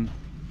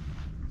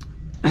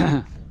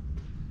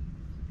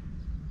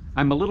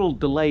 I'm a little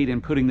delayed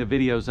in putting the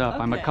videos up.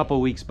 I'm a Okay. couple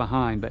weeks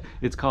behind, but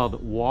it's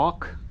called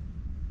Walk.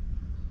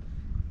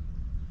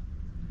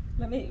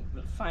 Let me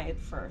find it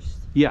first.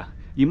 Yeah,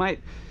 you might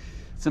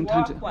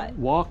sometimes Walk what?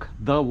 walk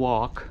the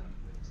walk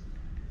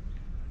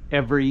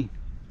every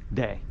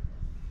day.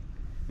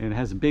 And it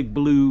has a big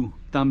blue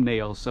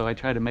thumbnail, so I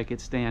try to make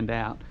it stand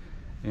out.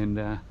 And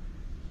I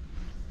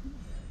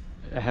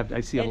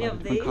see a Any lot of of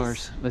different these?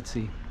 cars. Let's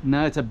see.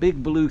 No, it's a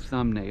big blue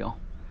thumbnail.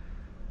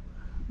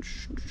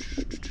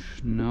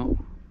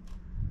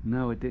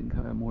 No, it didn't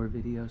come out. More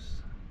videos.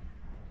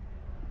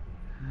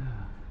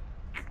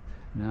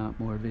 No,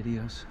 more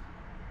videos.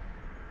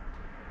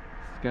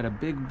 It's got a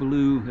big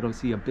blue. It'll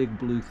see a big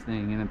blue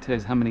thing, and it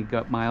says how many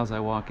miles I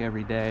walk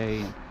every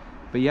day.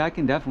 But yeah, I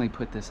can definitely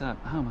put this up.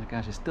 Oh my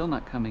gosh, it's still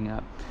not coming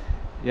up.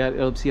 Yeah,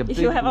 it'll see a big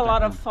If you have a blue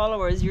lot of background.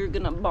 followers, you're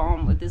gonna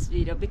bomb with this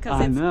video because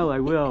I it's, know, I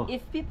will.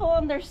 If people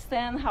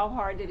understand how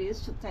hard it is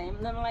to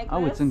tame them like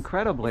Oh, this, it's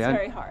incredibly. It's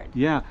very hard.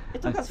 Yeah.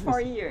 It took us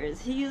 4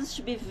 years. He used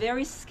to be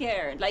very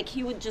scared. Like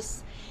he would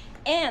just,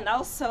 and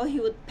also he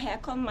would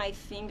peck on my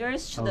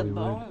fingers to Oh, the he would.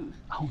 bone.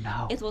 Oh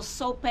no. It was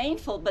so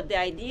painful, but the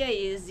idea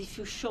is if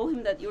you show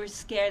him that you're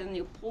scared and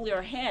you pull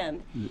your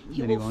hand, he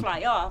Then he will won't.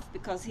 fly off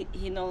because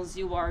he knows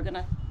you are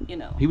gonna, you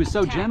know. He was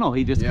so attack. gentle.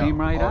 He just Yeah.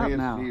 came right Oh, up he is,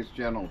 now. He's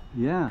gentle.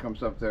 Yeah.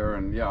 Comes up there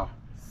and yeah.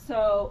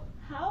 So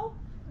how?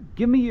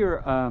 Give me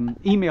your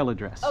email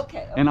address.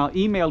 Okay, And I'll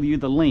email you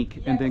the link.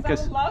 Yeah, and then,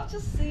 because I would love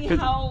to see 'cause-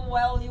 how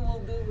well you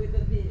will do with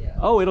the video.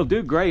 oh, it'll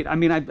do great. I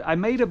mean, I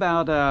made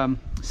about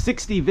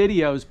 60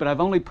 videos, but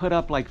I've only put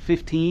up like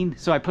 15.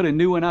 So I put a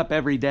new one up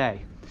every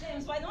day.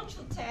 James, why don't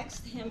you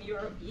text him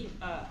your?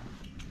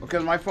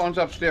 Because my phone's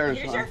upstairs.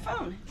 Here's your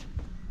phone.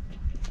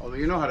 Oh,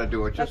 you know how to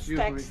do it. Let's Just use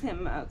text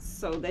him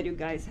so that you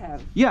guys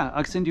have. Yeah,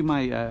 I'll send you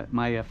my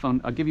my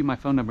phone. I'll give you my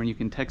phone number, and you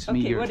can text me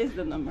Okay, your what is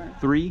the number?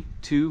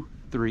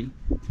 323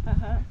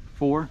 Uh-huh.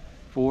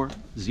 440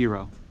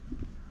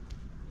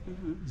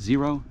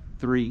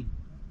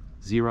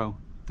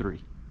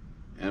 0303.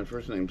 And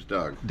first name's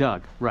Doug.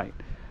 Doug, right.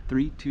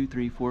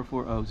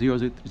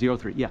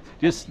 323-440-0003. Yeah,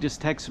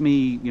 just text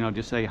me, you know,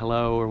 just say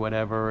hello or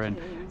whatever, and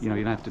you know,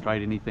 you don't have to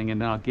write anything,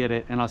 and then I'll get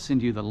it and I'll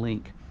send you the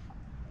link.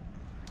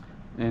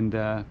 And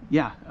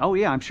yeah, oh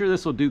yeah, I'm sure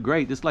this will do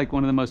great. This is like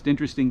one of the most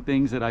interesting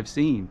things that I've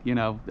seen, you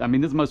know. I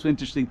mean, this is the most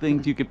interesting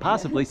things you could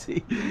possibly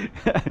see.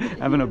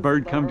 Having a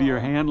bird come to your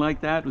hand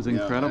like that was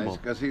incredible.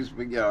 Because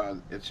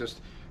it's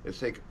just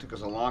took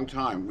us a long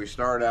time. We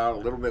started out a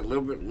little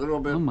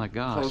bit Oh my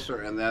gosh.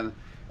 closer, and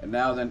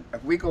now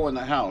if we go in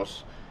the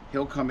house,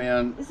 he'll come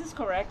in. This is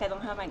correct. I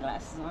don't have my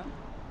glasses on.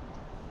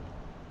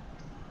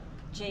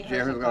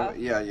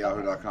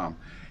 Yahoo.com.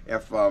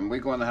 If we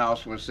go in the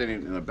house, we're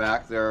sitting in the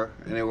back there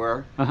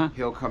anywhere,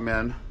 he'll come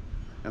in,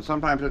 and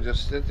sometimes he'll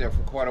just sit there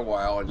for quite a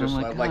while and just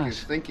like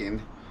he's thinking,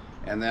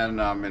 and then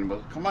and we'll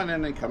come on in.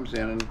 And he comes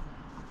in. And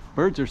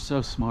birds are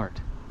so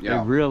smart.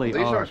 yeah, They really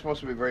these are. are supposed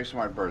to be very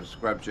smart birds,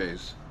 scrub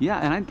jays. Yeah,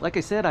 and like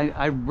I said,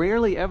 I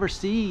rarely ever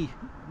see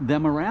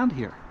them around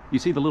here. You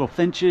see the little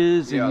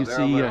finches, Yeah, and you they're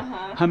see little.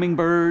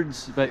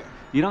 hummingbirds, but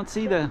you don't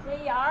see the.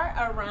 They are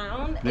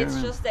around. They're It's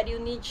around. just that you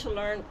need to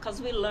learn,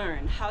 because we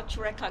learn how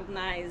to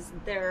recognize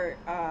their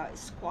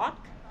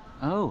squawk.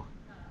 Oh,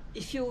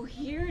 If you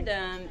hear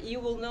them, you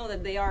will know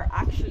that they are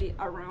actually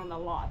around a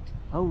lot.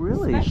 oh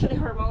really? Especially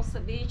Hermosa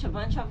Beach, a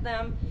bunch of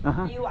them.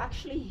 Uh-huh. You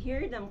actually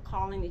hear them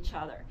calling each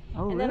other.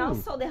 Oh, and then really?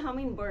 also the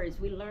hummingbirds.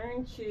 We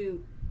learn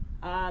to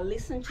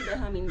listen to the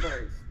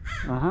hummingbirds.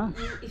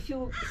 If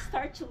you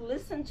start to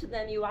listen to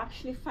them, you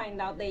actually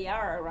find out they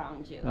are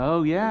around you.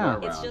 Oh yeah.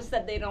 They're It's around. just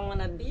that they don't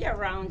want to be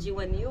around you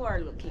when you are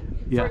looking.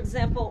 Yeah. For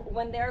example,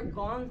 when they're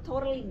gone,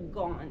 totally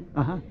gone,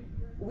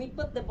 we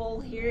put the bowl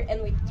here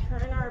and we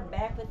turn our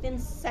back within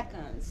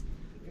seconds.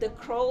 The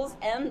crows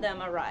and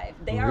them arrive.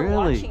 They are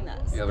Really? watching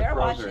us. Yeah, the They're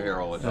crows watching are here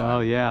us. all the time. Oh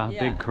yeah, Yeah.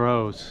 big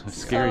crows,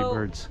 scary So,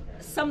 birds.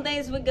 Some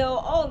days we go,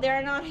 oh,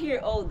 they're not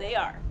here. Oh, they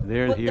are.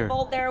 They're Put here. the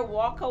bowl there,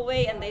 walk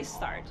away, and they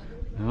start.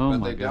 Oh But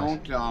my they gosh.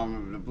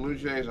 don't. The blue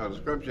jays or the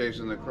scrub jays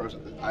and the crows.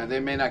 They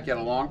may not get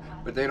along,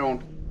 but they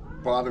don't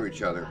bother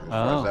each other as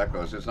far Oh. as that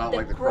goes. It's not The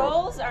like the crows.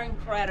 crows are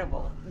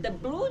incredible. The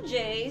blue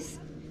jays,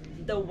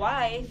 the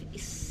wife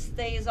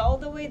stays all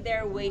the way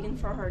there waiting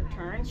for her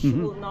turn. She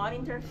will not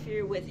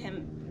interfere with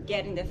him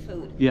getting the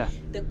food. Yeah,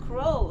 The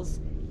crows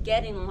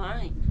get in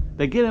line.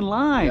 they get in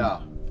line. Yeah.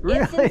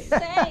 It's Really?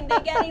 insane. They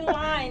get in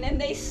line and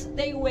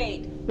they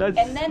wait. That's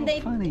and then so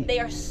funny. they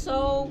are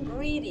so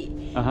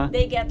greedy. Uh-huh.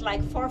 They get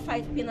like 4 or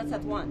 5 peanuts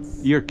at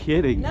once. You're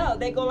kidding. No,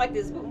 they go like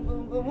this, boom,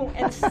 boom, boom, boom,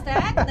 and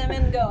stack them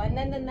and go. And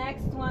then the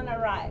next one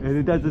arrives. And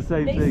it does the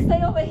same They thing.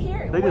 stay over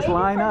here. They just waiting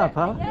line for up, the-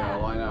 huh? Yeah,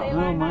 line up. They Oh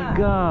line my up.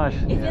 gosh.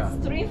 If Yeah.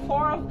 it's 3,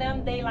 4 of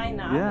them, they line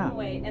up Yeah. and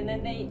wait, and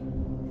then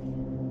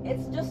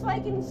it's just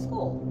like in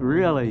school.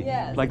 Really?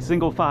 Yes. Like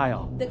single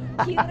file. The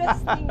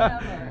cutest thing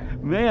ever.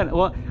 Man,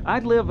 well,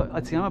 I'd live,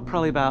 let's see, I'm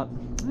probably about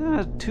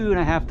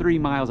 2.5, 3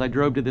 miles. I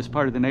drove to this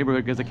part of the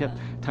neighborhood because I kept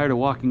tired of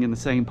walking in the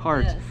same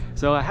parts. Yes.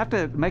 So I have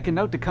to make a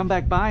note to come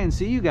back by and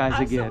see you guys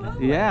again.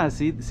 Absolutely. Yeah,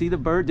 see the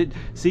bird,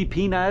 see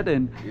Peanut,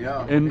 and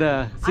Yeah.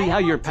 see I how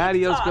am your on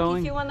patio's TikTok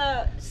going. If you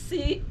wanna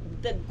see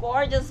the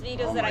gorgeous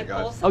videos Oh that my I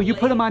gosh. post. Oh, you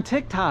put them lately. on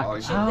TikTok. Oh, Oh,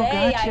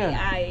 Today, gotcha.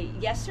 I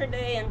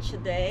yesterday and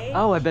today.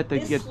 Oh, I bet they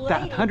this get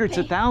lady hundreds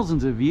of paint-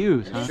 thausands of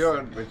views. Huh?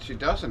 Sure, but she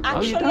doesn't.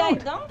 Oh, you Actually,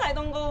 don't? I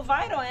don't go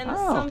viral, and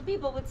Oh. some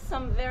people with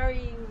some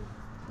very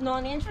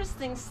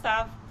non-interesting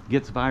stuff.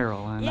 Gets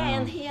viral. I Yeah, know.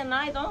 and he and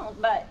I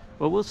don't. But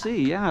Well, we'll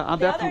see. Yeah, I'll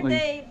the definitely.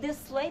 other day,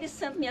 this lady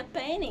sent me a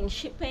painting.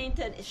 She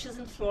painted. She's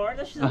in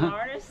Florida. She's Uh-huh, an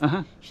artist.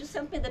 uh-huh. She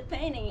sent me the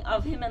painting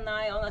of him and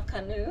I on a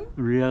canoe.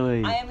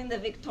 Really? I am in the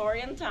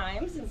Victorian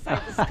times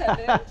inside this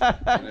canoe.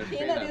 and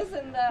Peanut is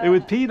in the. It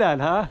was Peanut,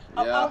 huh?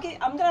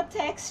 I'm gonna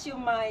text you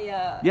my.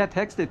 Yeah,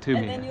 text it to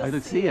And me. then you'll I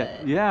did see see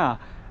it. it. Yeah,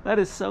 that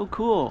is so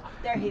cool.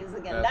 There he is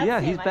again. That's Yeah,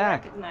 him. he's I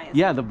back. recognize him.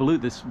 Yeah, the blue,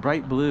 this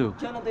bright blue.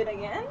 Do you wanna do it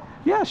again?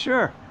 Yeah,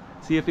 sure.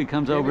 See if he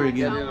comes over Yeah,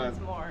 again. yeah. Once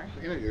more.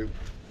 You know, you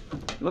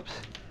Whoops.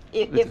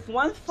 If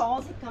one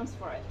falls, he comes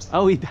for it.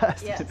 Oh, he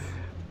does. Yes. Yeah,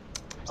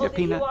 Oh, did he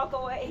Peanut. walk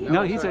away? He No,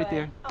 walked he's right away.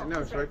 there. Oh, know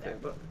he's it's right there.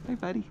 Look. Hey,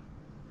 buddy. You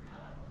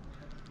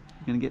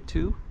gonna get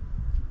 2?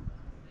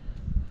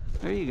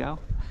 There you go.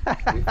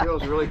 He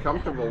feels really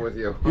comfortable with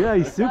you. Yeah,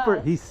 he's super.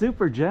 does. He's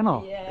super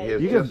gentle. Yeah, He he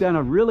is You just- have done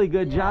a really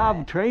good Yeah.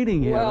 job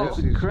training him. Well- It's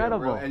He's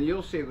incredible. And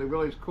you'll see, the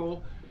really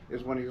cool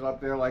is when he's up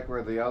there, like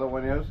where the other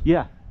one is.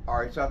 Yeah. All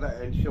right, so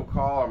that, and she'll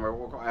call him, or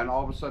we'll call, and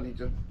all of a sudden he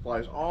just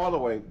flies all the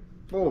way,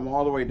 boom,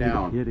 all the way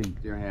down kidding.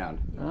 to your hand.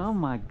 Oh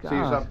my See, he's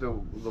God. up the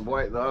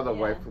other Yeah.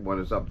 wife one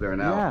is up there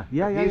now. Yeah,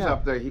 yeah, If yeah, He's yeah.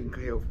 up there.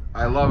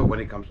 I love it when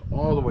he comes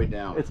all the way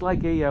down. It's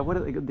like a what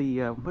are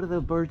what are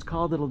the birds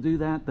called that'll do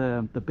that?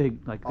 The big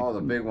like. Oh, the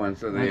big ones.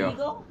 So An the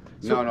eagle?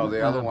 no,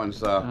 the other ones.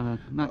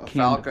 Not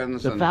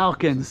falcons. The and,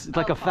 falcons. It's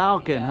like Oh, a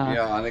falcon, huh?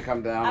 Yeah, and they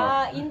come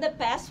down. In the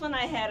past, when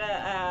I had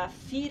a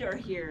feeder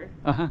here,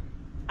 Uh-huh.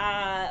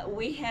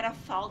 we had a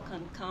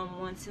falcon come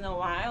once in a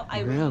while. I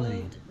Really?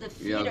 removed the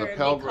Yeah, feeder the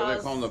pelgrim. They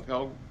because call them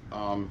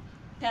the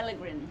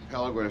peregrine.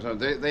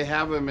 peregrines. They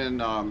have them in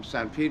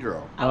San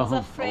Pedro. I was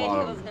Uh-huh. afraid A lot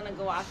he of was them. gonna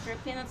go after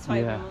peanuts, so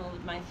Yeah. I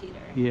removed my feeder.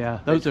 Yeah,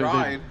 those They are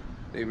tried.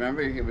 They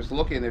remember he was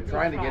looking. They're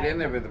trying to get in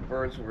there, but the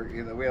birds were.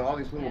 You know, we had all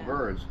these little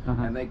birds,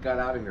 and they got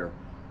out of here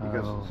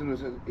because as soon as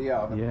the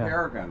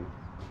peregrine,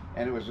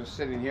 and it was just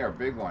sitting here, a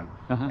big one,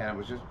 and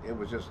it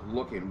was just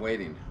looking,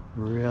 waiting.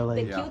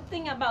 Really? The cute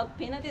thing about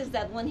Peanut is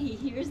that when he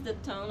hears the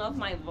tone of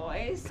my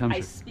voice, I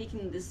speak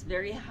in this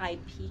very high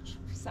pitch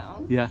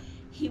sound. Yeah.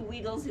 He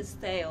wiggles his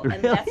tail,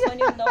 and that's when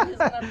you know he's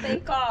gonna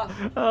take off.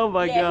 Oh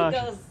my gosh! He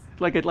goes,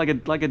 like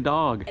a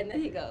dog. and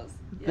then he goes.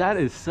 Yes. That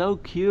is so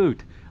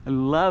cute. I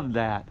love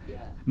that. Yeah.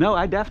 No,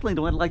 I definitely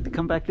would like to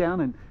come back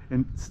down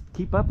and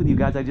keep up with you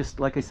guys. I just,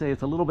 like I say,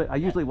 it's a little bit. I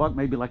usually walk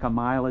maybe like a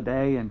mile a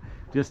day, and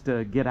just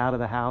to get out of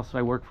the house.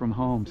 I work from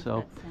home,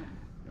 so.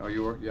 Oh,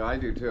 you work? Yeah, I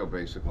do too,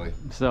 basically.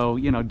 So,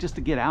 you know, just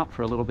to get out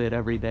for a little bit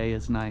every day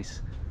is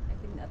nice.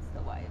 I think that's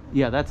the wife.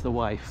 Yeah, that's the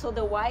wife. So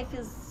the wife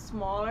is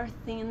smaller,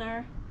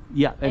 thinner.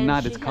 Yeah, and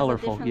not she as has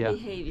colorful. A different Yeah.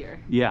 behavior.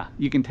 Yeah,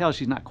 you can tell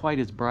she's not quite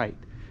as bright.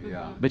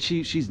 Yeah. But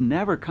she's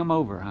never come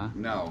over, huh?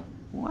 No.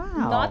 Wow.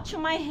 Not to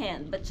my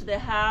hand, but to the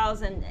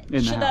house, and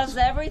In she the does house.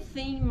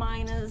 everything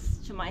minus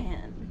to my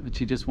hand. But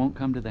she just won't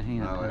come to the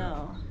hand. No,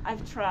 No,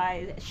 I've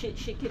tried. She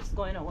keeps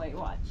going away.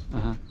 Watch.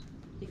 Uh-huh.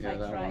 If Yeah, I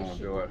that try, one won't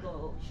she do will it.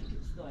 go. She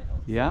keeps going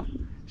away. Yeah.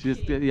 She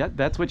just, yeah,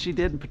 that's what she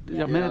did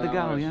a minute that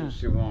ago. one, Yeah.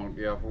 She won't.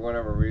 Yeah, for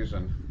whatever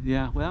reason.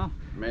 Yeah. Well.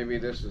 Maybe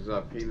this is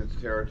Peanut's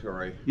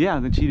territory. Yeah.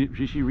 Then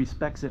she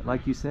respects it,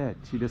 like you said.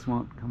 She just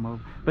won't come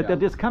over. But Yeah. they'll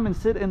just come and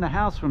sit in the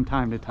house from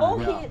time to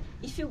time. Oh,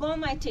 if you go on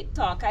my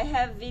TikTok, I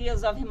have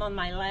videos of him on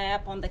my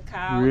lap, on the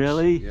couch.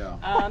 Really?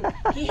 Yeah.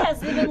 He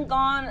has even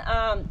gone.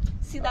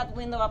 See that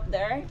window up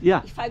there?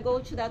 Yeah. If I go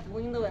to that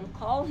window and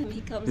call him,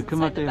 he comes They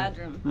come inside up the there.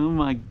 bedroom. Oh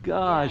my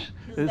gosh,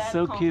 Yeah, he's it's that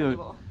so cute.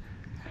 comfortable.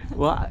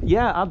 Well,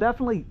 yeah, I'll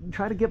definitely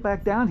try to get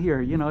back down here,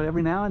 you know,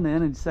 every now and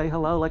then and say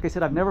hello. Like I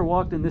said, I've never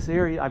walked in this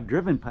area. I've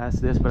driven past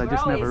this, but I We're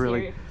just never always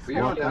really. here. But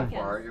you're not that Weekends.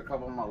 far. You're a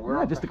couple miles. We're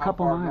Yeah, up just a how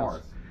couple far miles.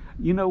 north?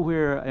 You know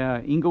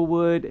where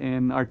Inglewood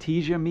and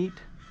Artesia meet?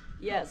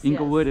 Yes.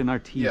 Inglewood yes. and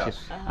Artesia.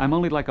 Yes. I'm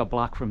only like a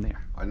block from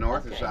there.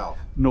 North or Okay. south?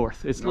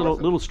 North. It's a North little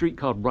of- little street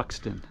called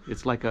Ruxton.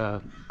 It's like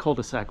a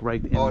cul-de-sac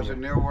right in Oh, is there. it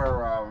near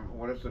where,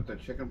 what is it, the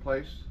chicken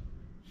place?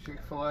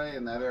 Chick-fil-A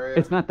in that area?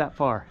 It's not that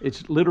far.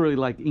 It's literally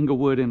like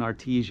Inglewood and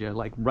Artesia,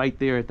 like right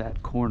there at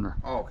that corner.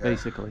 Oh, okay.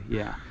 Basically,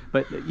 yeah.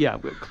 But yeah,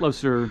 we're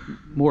closer,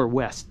 more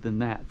west than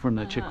that from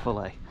the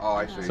Chick-fil-A. Oh,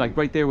 I see. It's like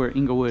right there where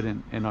Inglewood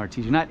and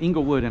Artesia. Not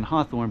Inglewood and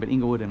Hawthorne, but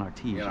Inglewood and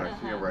Artesia. Yeah,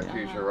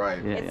 right, you're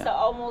right. Yeah, It's yeah.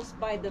 almost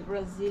by the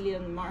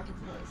Brazilian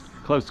marketplace.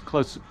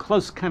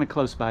 Close, kind of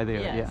close by there.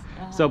 Yes,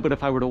 Yeah. So, but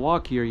if I were to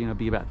walk here, you know, it'd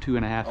be about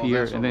 2.5 Oh, here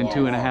that's a and then long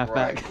 2.5 walk,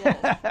 back.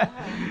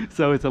 Yes.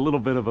 So it's a little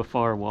bit of a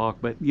far walk,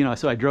 but you know,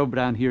 so I drove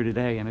down here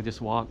today and I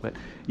just walked. But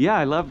yeah,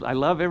 I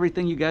love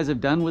everything you guys have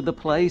done with the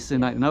place,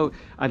 and I know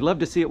I'd love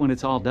to see it when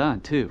it's all done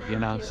too. You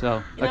know,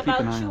 so In I keep an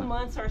about eye 2 on it.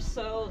 months or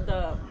so,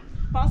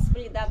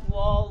 possibly that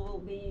wall will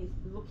be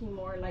looking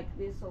more like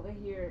this over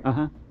here, Uh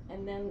huh.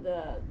 and then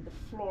the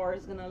floor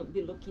is gonna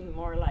be looking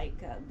more like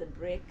the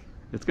brick.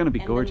 It's gonna be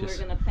And gorgeous.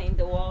 then we're gonna paint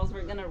the walls.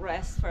 We're gonna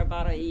rest for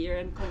about a year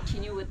and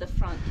continue with the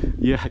front.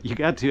 Yeah, you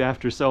got to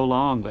after so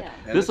long, but Yeah.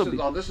 And this will be.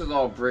 this is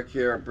all brick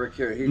here, brick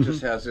here. He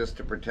just has this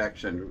to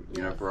protection,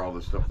 you know, for all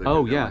the stuff they've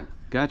Oh been yeah,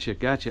 doing.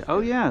 gotcha.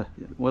 Oh yeah.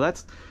 Well,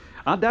 that's.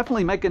 I'll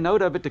definitely make a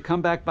note of it to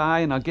come back by,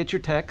 and I'll get your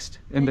text,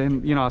 and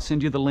then you know I'll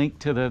send you the link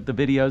to the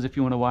videos if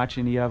you want to watch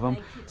any of them.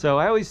 Thank you. So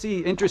I always see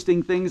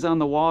interesting things on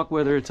the walk,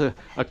 whether it's a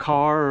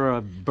car or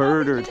a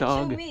bird or a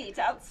dog. You meet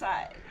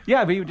outside.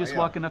 Yeah, but you were just yeah.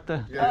 walking up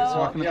the Yeah, just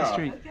walking up the yeah.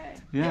 street. Okay.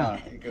 Yeah.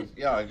 Because,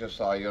 I just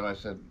saw you and I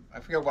said, I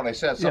forget what I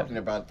said, something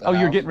about the Oh,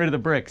 you're house. getting rid of the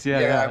bricks. Yeah.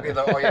 Yeah, I mean,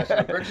 so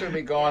the bricks will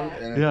be gone,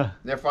 and Yeah.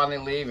 they're finally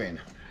leaving.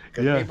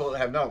 Because Yeah. people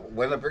have no,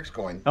 when are the bricks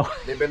going? Oh.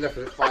 They've been there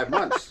for 5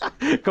 months.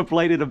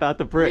 Complaining about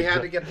the We bricks.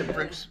 had to get the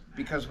bricks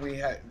because we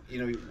had,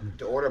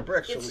 to order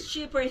bricks. So It's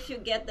cheaper if you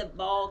get the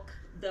bulk,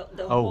 the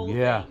Oh, whole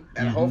yeah. thing.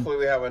 and hopefully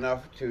we have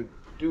enough to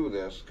do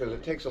this, because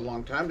it takes a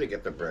long time to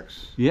get the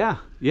bricks. Yeah.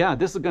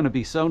 This is going to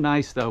be so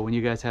nice though when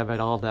you guys have it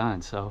all done.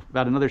 So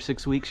about another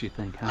 6 weeks, you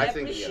think? Huh? I I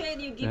think, appreciate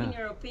you giving Yeah.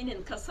 your opinion,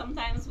 because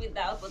sometimes we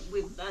doubt what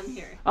we've done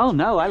here. Oh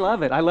no, I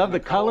love it. I love the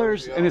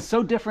colors, colors, and yeah. it's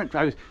so different.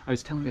 I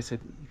was telling you, I said,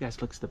 you guys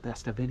looks the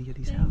best of any of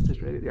these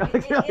houses right here.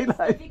 It's the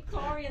nice.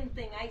 Victorian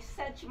thing. I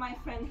said to my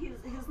friend,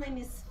 his name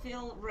is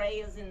Phil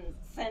Reyes in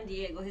San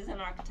Diego. He's an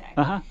architect.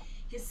 Uh huh.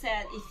 He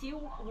said, if you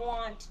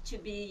want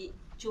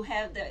to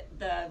have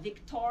the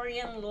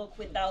Victorian look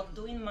without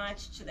doing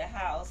much to the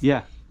house,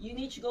 Yeah. you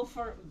need to go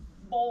for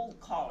bold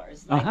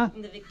colors, like Uh-huh.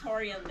 in the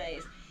Victorian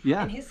days.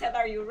 Yeah. And he said,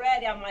 are you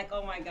ready? I'm like,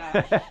 oh my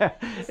gosh.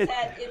 He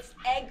said, it's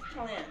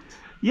eggplant.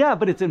 Yeah,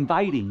 but it's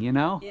inviting, you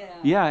know. Yeah.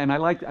 Yeah, and I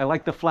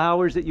like the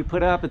flowers that you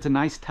put up. It's a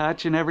nice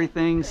touch and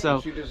everything. So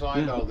She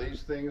designed all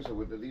these things,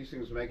 and these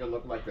things make it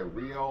look like they're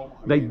real.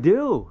 I they mean,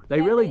 do. They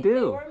Yeah, really They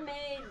do. were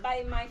made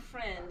by my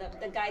friend,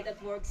 the guy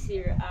that works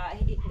here.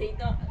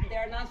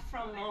 They're not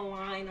from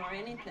online or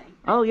anything.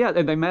 Oh yeah,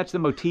 and they match the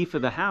motif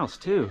of the house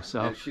too.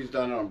 So. And she's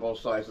done it on both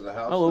sides of the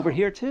house. Oh, over now.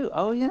 here too.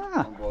 Oh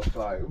yeah. On both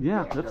sides.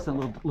 Yeah, that's a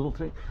little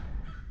thing.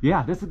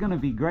 Yeah, this is going to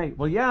be great.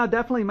 Well, yeah, I'll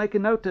definitely make a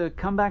note to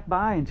come back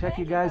by and check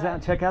you guys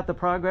out, check out the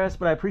progress.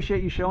 But I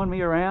appreciate you showing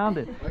me around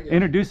and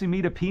introducing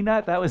me to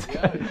Peanut. That was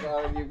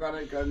Yeah, you've got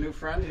a new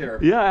friend here.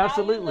 Yeah, Now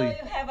absolutely. you know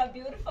you have a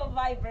beautiful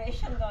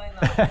vibration going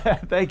on.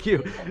 Thank you.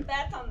 Put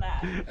that on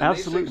that. And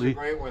Absolutely. These things are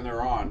great when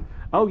they're on.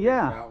 Oh, These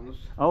yeah. fountains.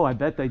 Oh, I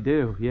bet they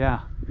do.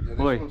 Yeah. Yeah, this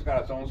Boy, one's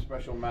got its own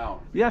special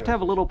mount. you have to have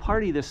a little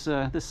party this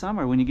this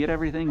summer when you get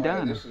everything Oh, yeah,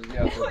 done. this is,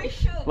 yeah, We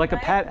should, Like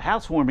right? a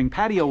housewarming,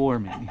 patio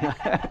warming.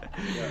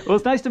 Well,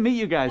 it's nice to meet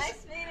you guys.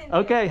 Nice meeting you.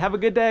 Okay, have a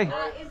good day.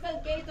 Is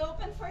the gate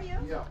open for you?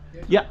 yeah.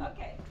 Yeah,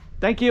 Okay.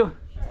 thank you.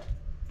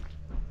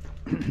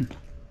 Sure.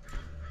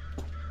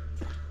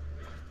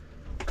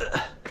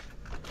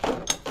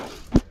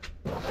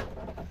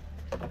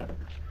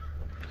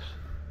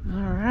 All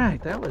right,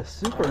 that was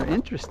super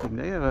interesting.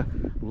 They have a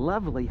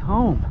lovely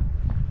home.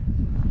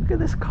 Look at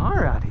this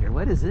car out here.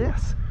 What is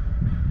this?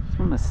 It's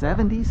from the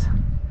 70s.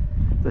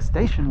 The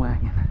station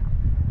wagon.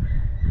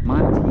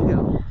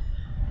 Montego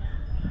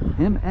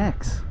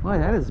MX. Boy,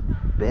 that is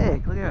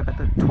big. Look at that,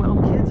 about the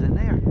 12 kids in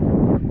there.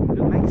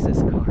 Who makes this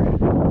car?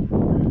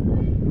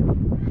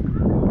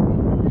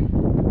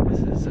 This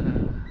is,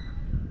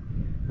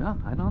 well,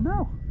 I don't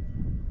know.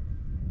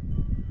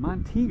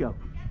 Montego.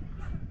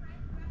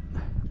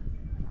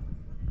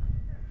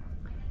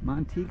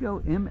 Montego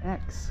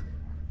MX.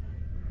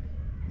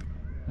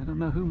 I don't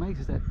know who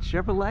makes that.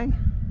 Chevrolet?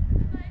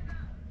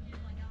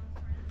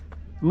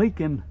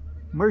 Lincoln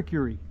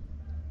Mercury.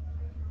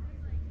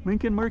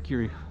 Lincoln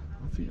Mercury.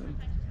 Let's see.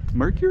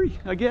 Mercury,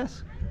 I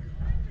guess.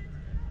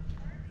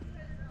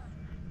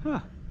 Huh.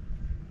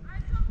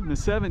 In the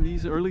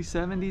 70s, early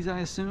 70s,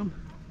 I assume.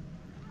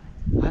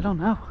 I don't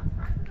know.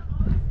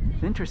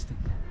 Interesting.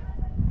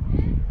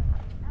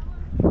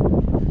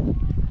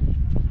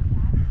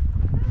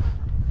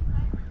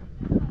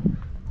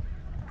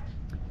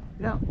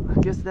 Yeah, I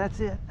guess that's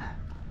it.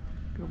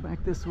 Go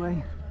back this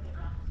way.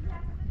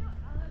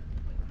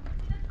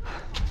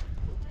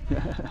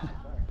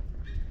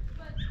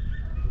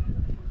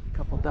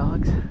 Couple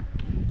dogs.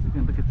 We're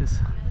gonna look at this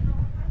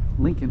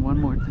Lincoln one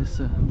more. This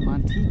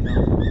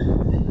Montego.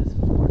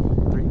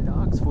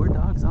 That's four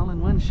dogs all in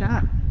one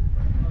shot.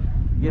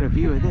 Get a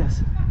view of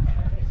this.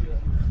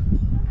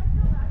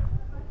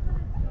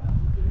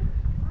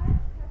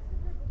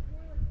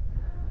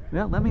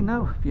 Well, let me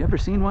know if you ever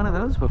seen one of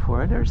those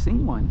before. I've never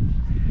seen one.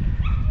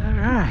 All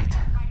right.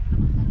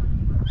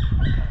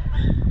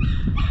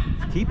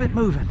 Let's keep it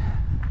moving.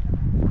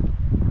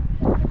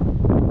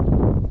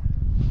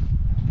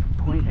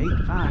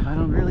 0.85, I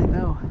don't really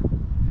know.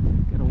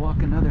 Gotta walk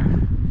another,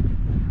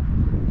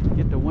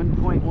 get to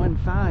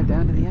 1.15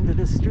 down to the end of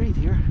this street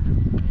here.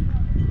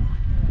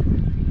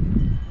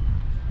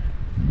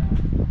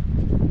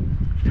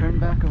 Turn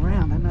back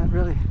around, I'm not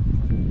really,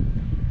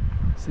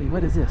 let's see,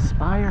 what is this,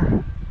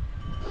 Spire?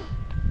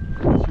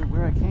 Not sure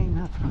where I came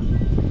up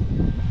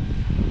from.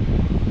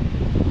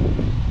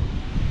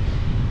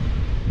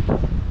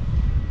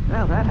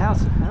 Well, that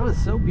house, that was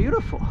so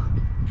beautiful.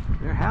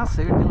 Their house,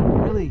 they were doing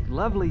a really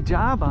lovely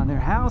job on their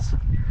house.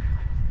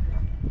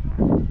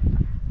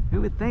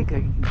 Who would think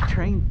I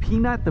trained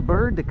Peanut the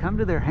bird to come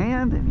to their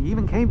hand, and he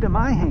even came to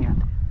my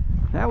hand.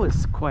 That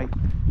was quite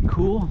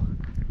cool.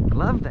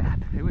 Love that.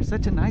 They were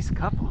such a nice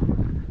couple.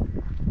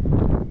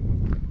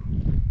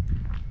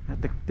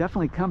 Have to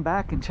definitely come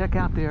back and check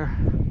out their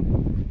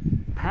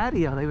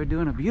patio. They were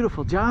doing a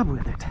beautiful job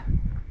with it.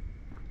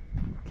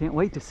 Can't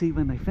wait to see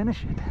when they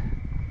finish it.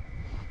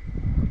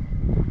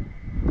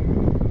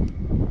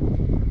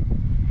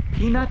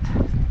 Peanut,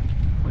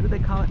 what do they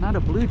call it? Not a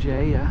blue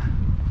jay. I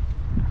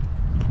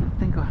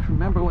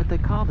remember what they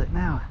called it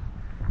now.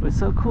 It was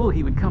so cool.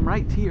 He would come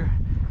right to your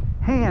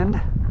hand,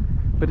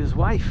 but his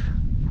wife,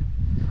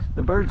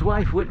 the bird's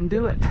wife, wouldn't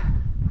do it.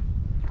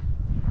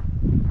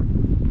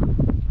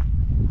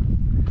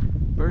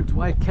 Bird's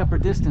wife kept her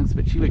distance,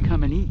 but she would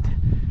come and eat.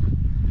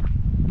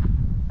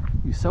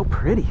 He was so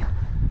pretty.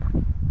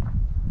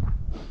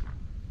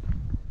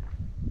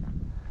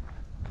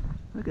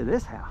 Look at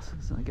this house.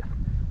 It's like a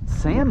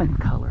salmon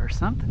color or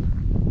something.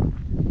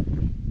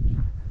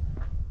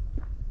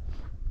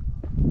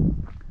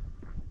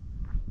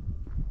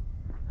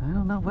 I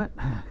don't know what.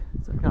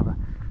 It's like kind of a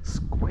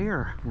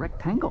square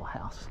rectangle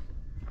house.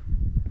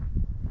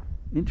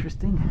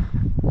 Interesting.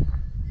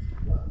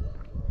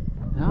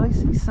 I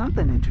always see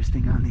something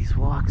interesting on these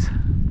walks.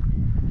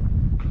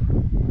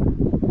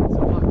 So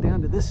I walk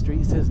down to this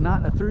street. It says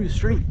not a through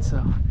street, so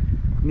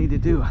I need to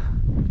do a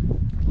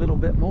little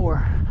bit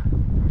more.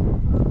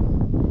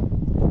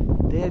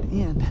 Dead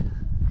end.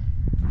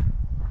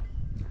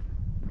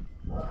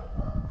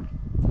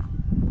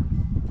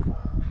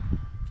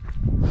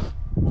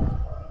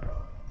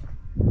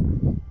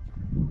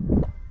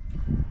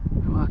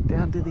 Walk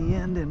down to the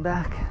end and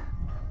back.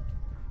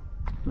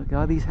 Look,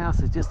 all these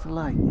houses just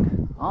alike.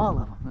 All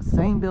of them. The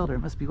same builder. It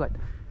must be what,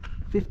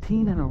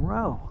 15 in a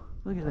row.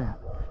 Look at that.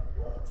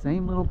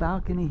 Same little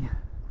balcony.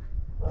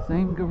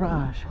 Same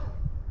garage.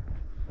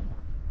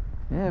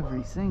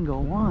 Every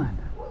single one.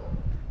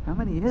 How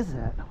many is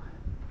that?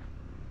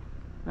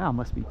 Well,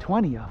 must be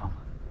 20 of them.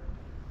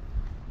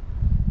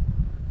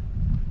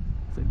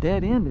 It's a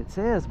dead end, it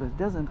says, but it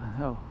doesn't.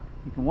 Oh,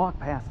 you can walk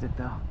past it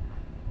though.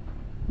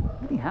 How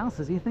many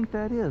houses do you think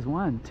that is?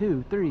 1,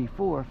 2, 3,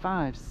 4,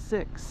 5,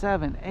 6,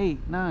 7,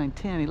 8, 9,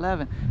 10,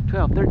 11,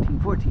 12, 13,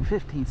 14,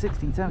 15,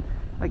 16, 17,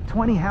 like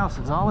 20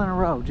 houses all in a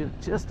row,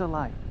 just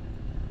alike.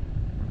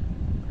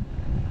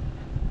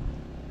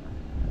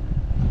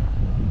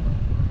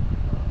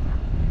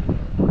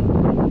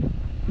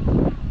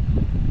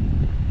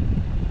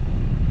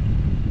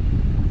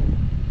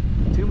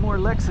 Two more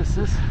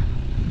Lexuses.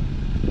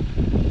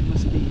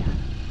 Must be.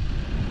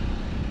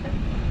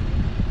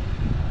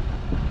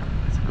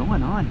 What's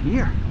going on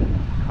here?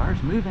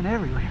 Cars moving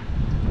everywhere.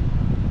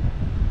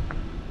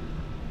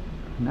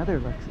 Another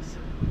Lexus.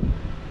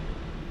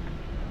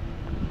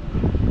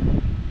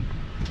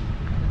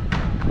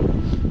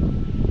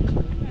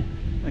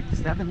 Like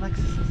 7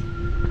 Lexuses.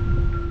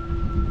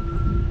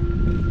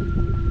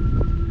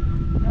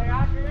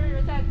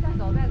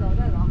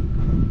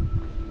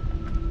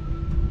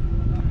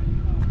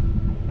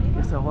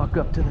 Guess I'll walk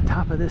up to the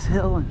top of this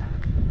hill and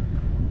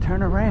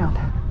turn around.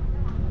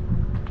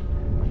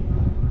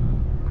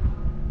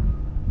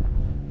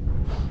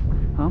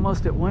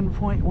 Almost at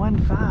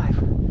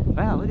 1.15.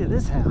 Wow, look at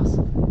this house.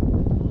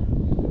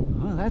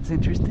 Oh, that's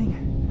interesting.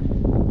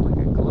 Like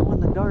a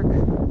glow-in-the-dark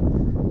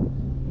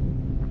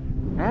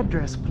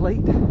address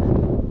plate.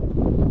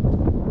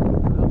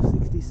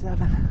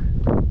 1267.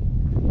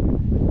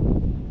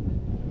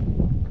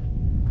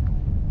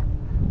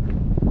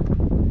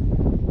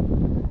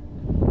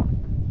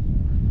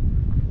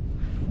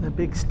 The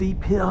big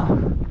steep hill.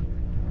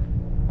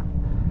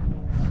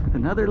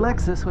 Another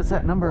Lexus. What's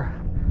that number?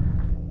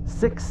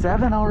 6,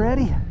 7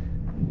 already? I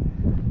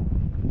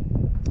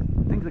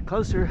think the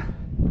closer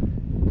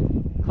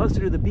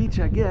to the beach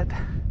I get,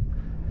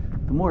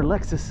 the more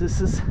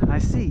Lexuses I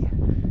see.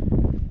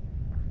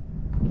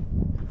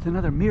 It's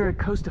another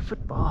Miracosta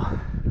football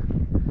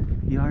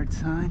yard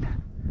sign.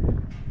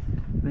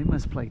 They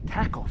must play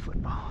tackle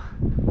football.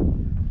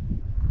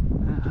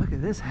 Look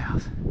at this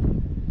house.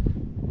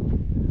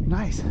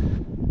 Nice.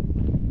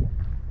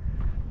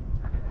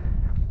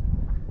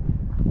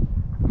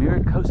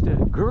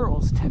 Miracosta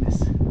girls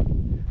tennis.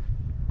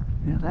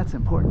 Yeah, that's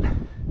important.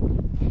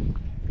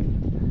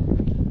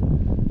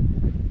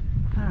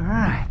 All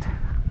right.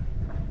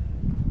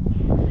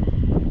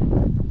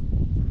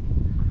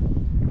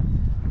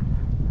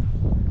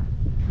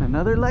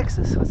 Another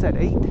Lexus. What's that?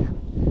 8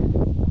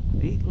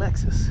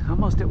 Lexus.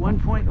 Almost at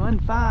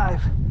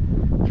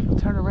 1.15. I'll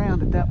turn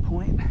around at that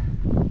point. A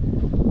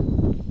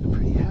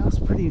pretty house,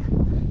 pretty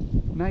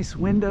nice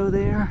window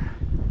there.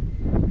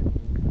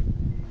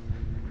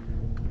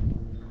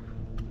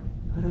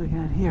 What do we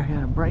got here? We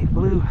got a bright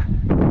blue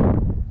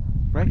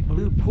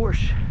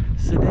Porsche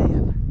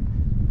sedan.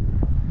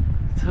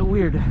 It's so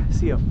weird to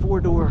see a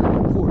 4-door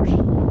Porsche.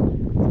 It's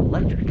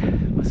electric.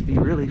 It must be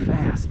really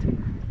fast.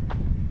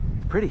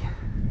 It's pretty.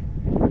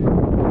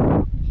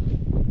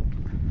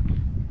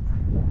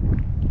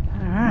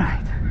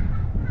 Alright.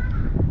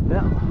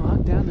 Well, I'll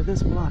walk down to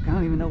this block. I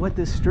don't even know what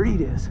this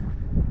street is.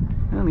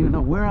 I don't even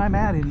know where I'm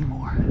at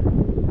anymore.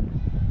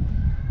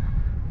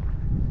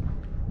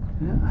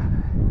 Yeah.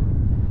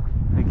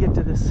 I get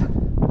to this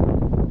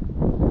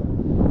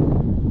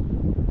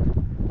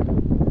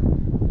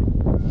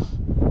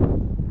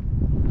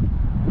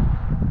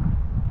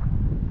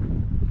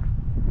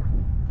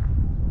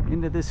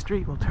into this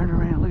street. We'll turn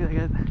around. Look at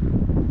that.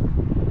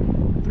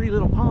 Got 3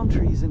 little palm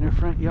trees in their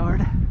front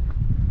yard.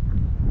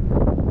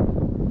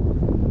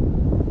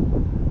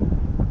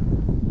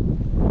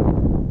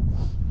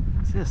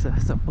 What's this?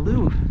 It's a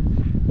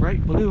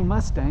bright blue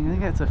Mustang. I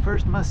think that's the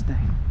first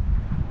Mustang.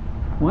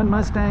 1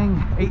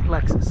 Mustang, 8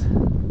 Lexus.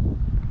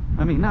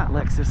 I mean, not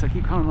Lexus, I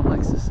keep calling them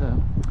Lexus.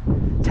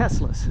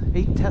 Teslas,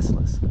 8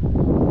 Teslas.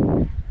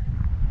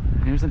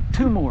 There's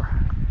 2 more.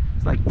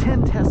 It's like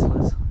 10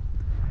 Teslas.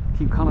 I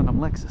keep calling them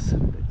Lexus.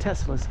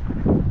 Teslas.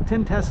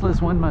 10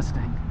 Teslas, 1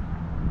 Mustang.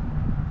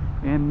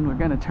 And we're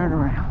gonna turn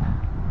around.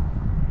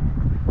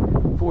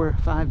 4,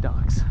 5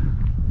 dogs.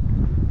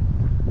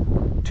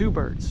 2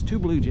 birds, 2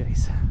 blue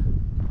jays.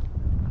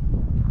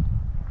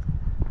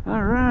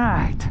 All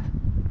right.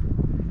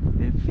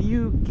 If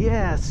you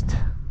guessed,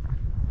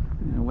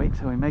 I'm gonna wait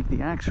till we make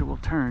the actual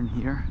turn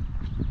here.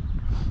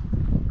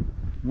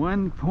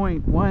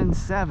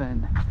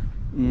 1.17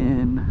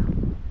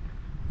 in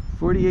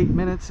 48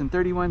 minutes and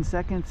 31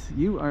 seconds.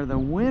 You are the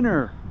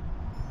winner.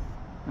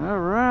 All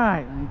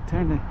right, let me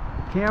turn the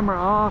camera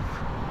off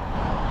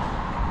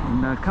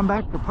and come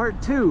back for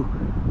part 2.